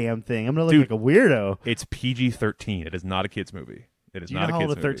that damn thing. I'm gonna look Dude. like a weirdo. It's PG-13. It is not a kids movie. It is Do you not know a how kids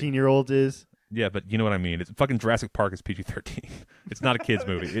old a movie. 13-year-old is? Yeah, but you know what I mean. It's fucking Jurassic Park is PG-13. It's not a kids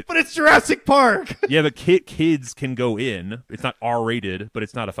movie. But it's Jurassic Park. Yeah, but kids can go in. It's not R-rated, but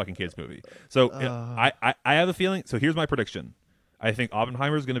it's not a fucking kids movie. So I have a feeling. So here's my prediction. I think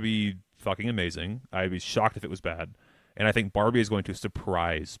Oppenheimer is going to be fucking amazing. I'd be shocked if it was bad. And I think Barbie is going to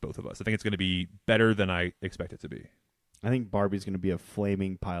surprise both of us. I think it's going to be better than I expect it to be. I think Barbie's gonna be a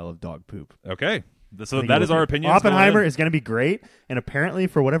flaming pile of dog poop. Okay. So I think that it is will our be. opinion. Oppenheimer is going to be great, and apparently,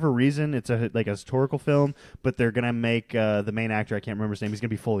 for whatever reason, it's a historical film. But they're going to make the main actor, I can't remember his name. He's going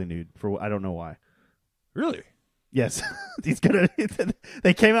to be fully nude. I don't know why. Really? Yes, he's gonna.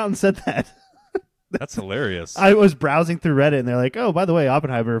 They came out and said that. That's hilarious. I was browsing through Reddit, and they're like, "Oh, by the way,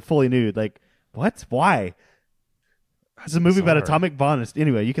 Oppenheimer fully nude." Like, what? Why? It's a movie about bizarre. atomic bombs.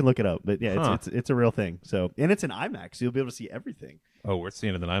 Anyway, you can look it up. But yeah, Huh. it's a real thing. So, and it's in IMAX. So you'll be able to see everything. Oh, we're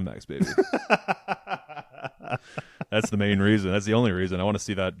seeing it in IMAX, baby. That's the main reason. That's the only reason. I want to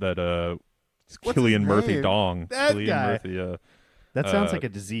see that What's Killian his Murphy name? dong. That Killian guy. Murphy. That sounds Uh, like a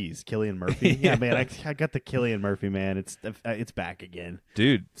disease, Killian Murphy. Yeah, man, I got the Killian Murphy, man. It's back again.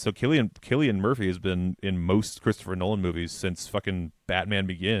 Dude, so Killian Murphy has been in most Christopher Nolan movies since fucking Batman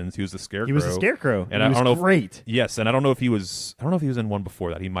Begins. He was the Scarecrow. He was a scarecrow, And he I was don't know if- great. Yes, and I don't know if he was in one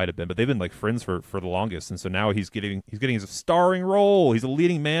before that. He might have been, but they've been like friends for the longest. And so now he's getting his starring role. He's a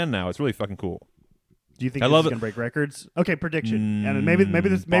leading man now. It's really fucking cool. Do you think I this love is it. going to break records? Okay, prediction. And maybe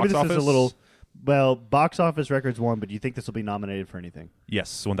this Box is a office? little. Well, box office records won, but do you think this will be nominated for anything?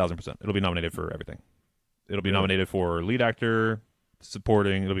 Yes, 1,000%. It'll be nominated for everything. It'll be nominated for lead actor,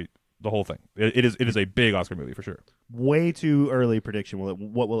 supporting. It'll be the whole thing. It is a big Oscar movie for sure. Way too early prediction.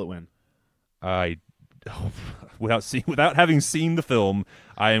 What will it win? Without having seen the film,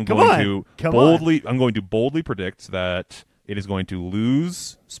 I am Come going on. to Come boldly. I'm going to boldly predict that it is going to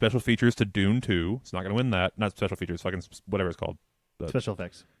lose special features to Dune 2. It's not going to win that. Not special features. Fucking whatever it's called. Special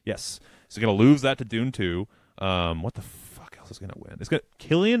effects. Yes, it's going to lose that to Dune 2. What the fuck else is going to win?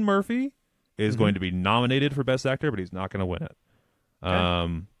 Cillian Murphy is going to be nominated for Best Actor, but he's not going to win it.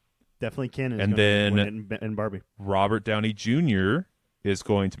 Definitely Ken is And gonna then- win it in Barbie. Robert Downey Jr. is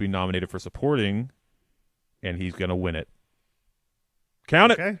going to be nominated for supporting, and he's going to win it.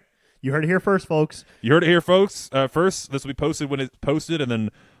 Count it. Okay, you heard it here first, folks. You heard it here, folks. First, this will be posted when it's posted, and then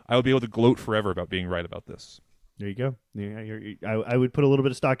I will be able to gloat forever about being right about this. There you go. I would put a little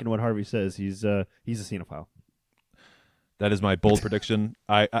bit of stock in what Harvey says. He's a cinephile. That is my bold prediction.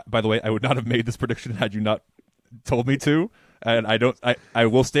 I by the way, I would not have made this prediction had you not told me to, and I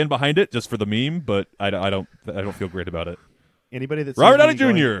will stand behind it just for the meme, but I don't feel great about it. Anybody that's Robert Downey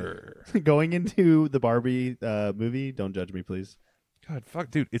Jr. going into the Barbie movie, don't judge me, please. God,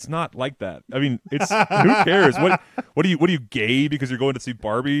 fuck, dude, it's not like that. I mean, it's who cares? What are you gay because you're going to see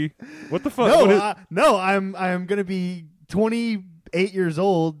Barbie? What the fuck? No, I'm gonna be 28 years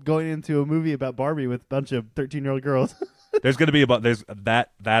old going into a movie about Barbie with a bunch of 13-year-old girls. There's going to be there's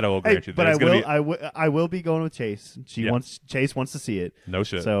that I will grant you. But I will be going with Chase. Chase wants to see it. No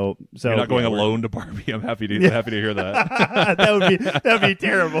shit. So you're not going alone to Barbie. I'm happy to hear that. that'd be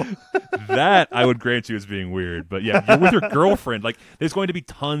terrible. That I would grant you as being weird. But yeah, you're with your girlfriend. Like, there's going to be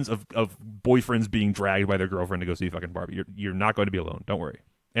tons of boyfriends being dragged by their girlfriend to go see fucking Barbie. You're not going to be alone. Don't worry.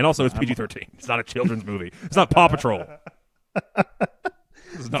 And also, it's PG-13. It's not a children's movie. It's not Paw Patrol.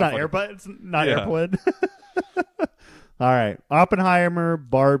 It's not Airplane. All right, Oppenheimer,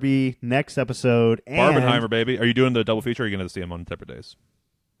 Barbie, next episode. And Barbenheimer, baby. Are you doing the double feature, or are you going to see them on separate days?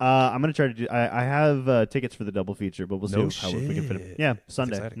 I'm going to try to do. I have tickets for the double feature, but we'll see how we can fit it. Yeah,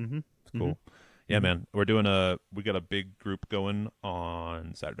 Sunday. Mm-hmm. That's cool. Yeah, man. We got a big group going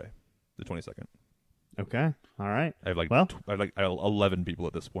on Saturday, the 22nd. Okay. All right. I have 11 people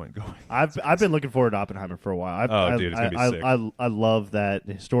at this point going. I've been looking forward to Oppenheimer for a while. Dude, it's gonna be sick. I love that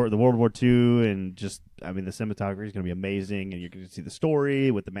the World War II, and just the cinematography is gonna be amazing, and you're gonna see the story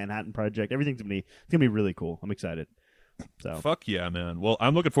with the Manhattan Project. Everything's gonna be really cool. I'm excited. So fuck yeah, man. Well,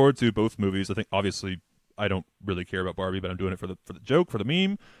 I'm looking forward to both movies. I think obviously I don't really care about Barbie, but I'm doing it for the joke, for the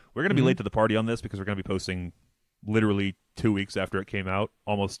meme. We're gonna be late to the party on this because we're gonna be posting literally 2 weeks after it came out,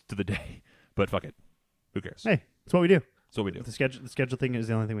 almost to the day. But fuck it. Who cares? Hey, it's what we do. It's what we do. The schedule thing is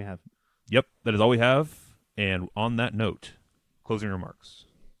the only thing we have. Yep, that is all we have. And on that note, closing remarks.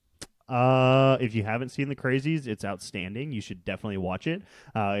 If you haven't seen The Crazies, it's outstanding. You should definitely watch it.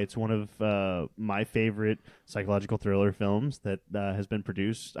 It's one of my favorite psychological thriller films that has been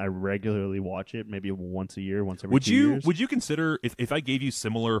produced. I regularly watch it, maybe once a year, once every 2 years. Would you consider, if I gave you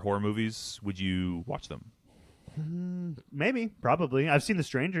similar horror movies, would you watch them? Maybe, probably. I've seen The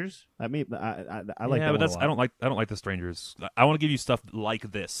Strangers. I like that. Yeah, but I don't like The Strangers. I want to give you stuff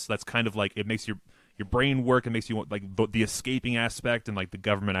like this. That's kind of like, it makes your brain work. It makes you want, like, the escaping aspect and like the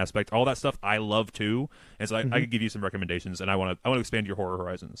government aspect. All that stuff I love too. And so I could give you some recommendations. And I want to expand your horror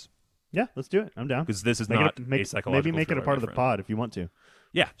horizons. Yeah, let's do it. I'm down. Because this is not a psychological. Maybe make it a part of the friend. pod if you want to.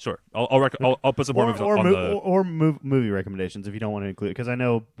 Yeah, sure. I'll put some more movies on the movie recommendations if you don't want to include it, because I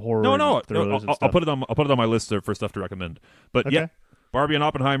know horror. No. Thrillers I'll put it on my list for stuff to recommend. But okay. Yeah, Barbie and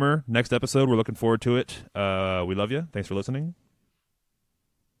Oppenheimer next episode. We're looking forward to it. We love you. Thanks for listening.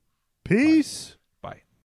 Peace. Bye.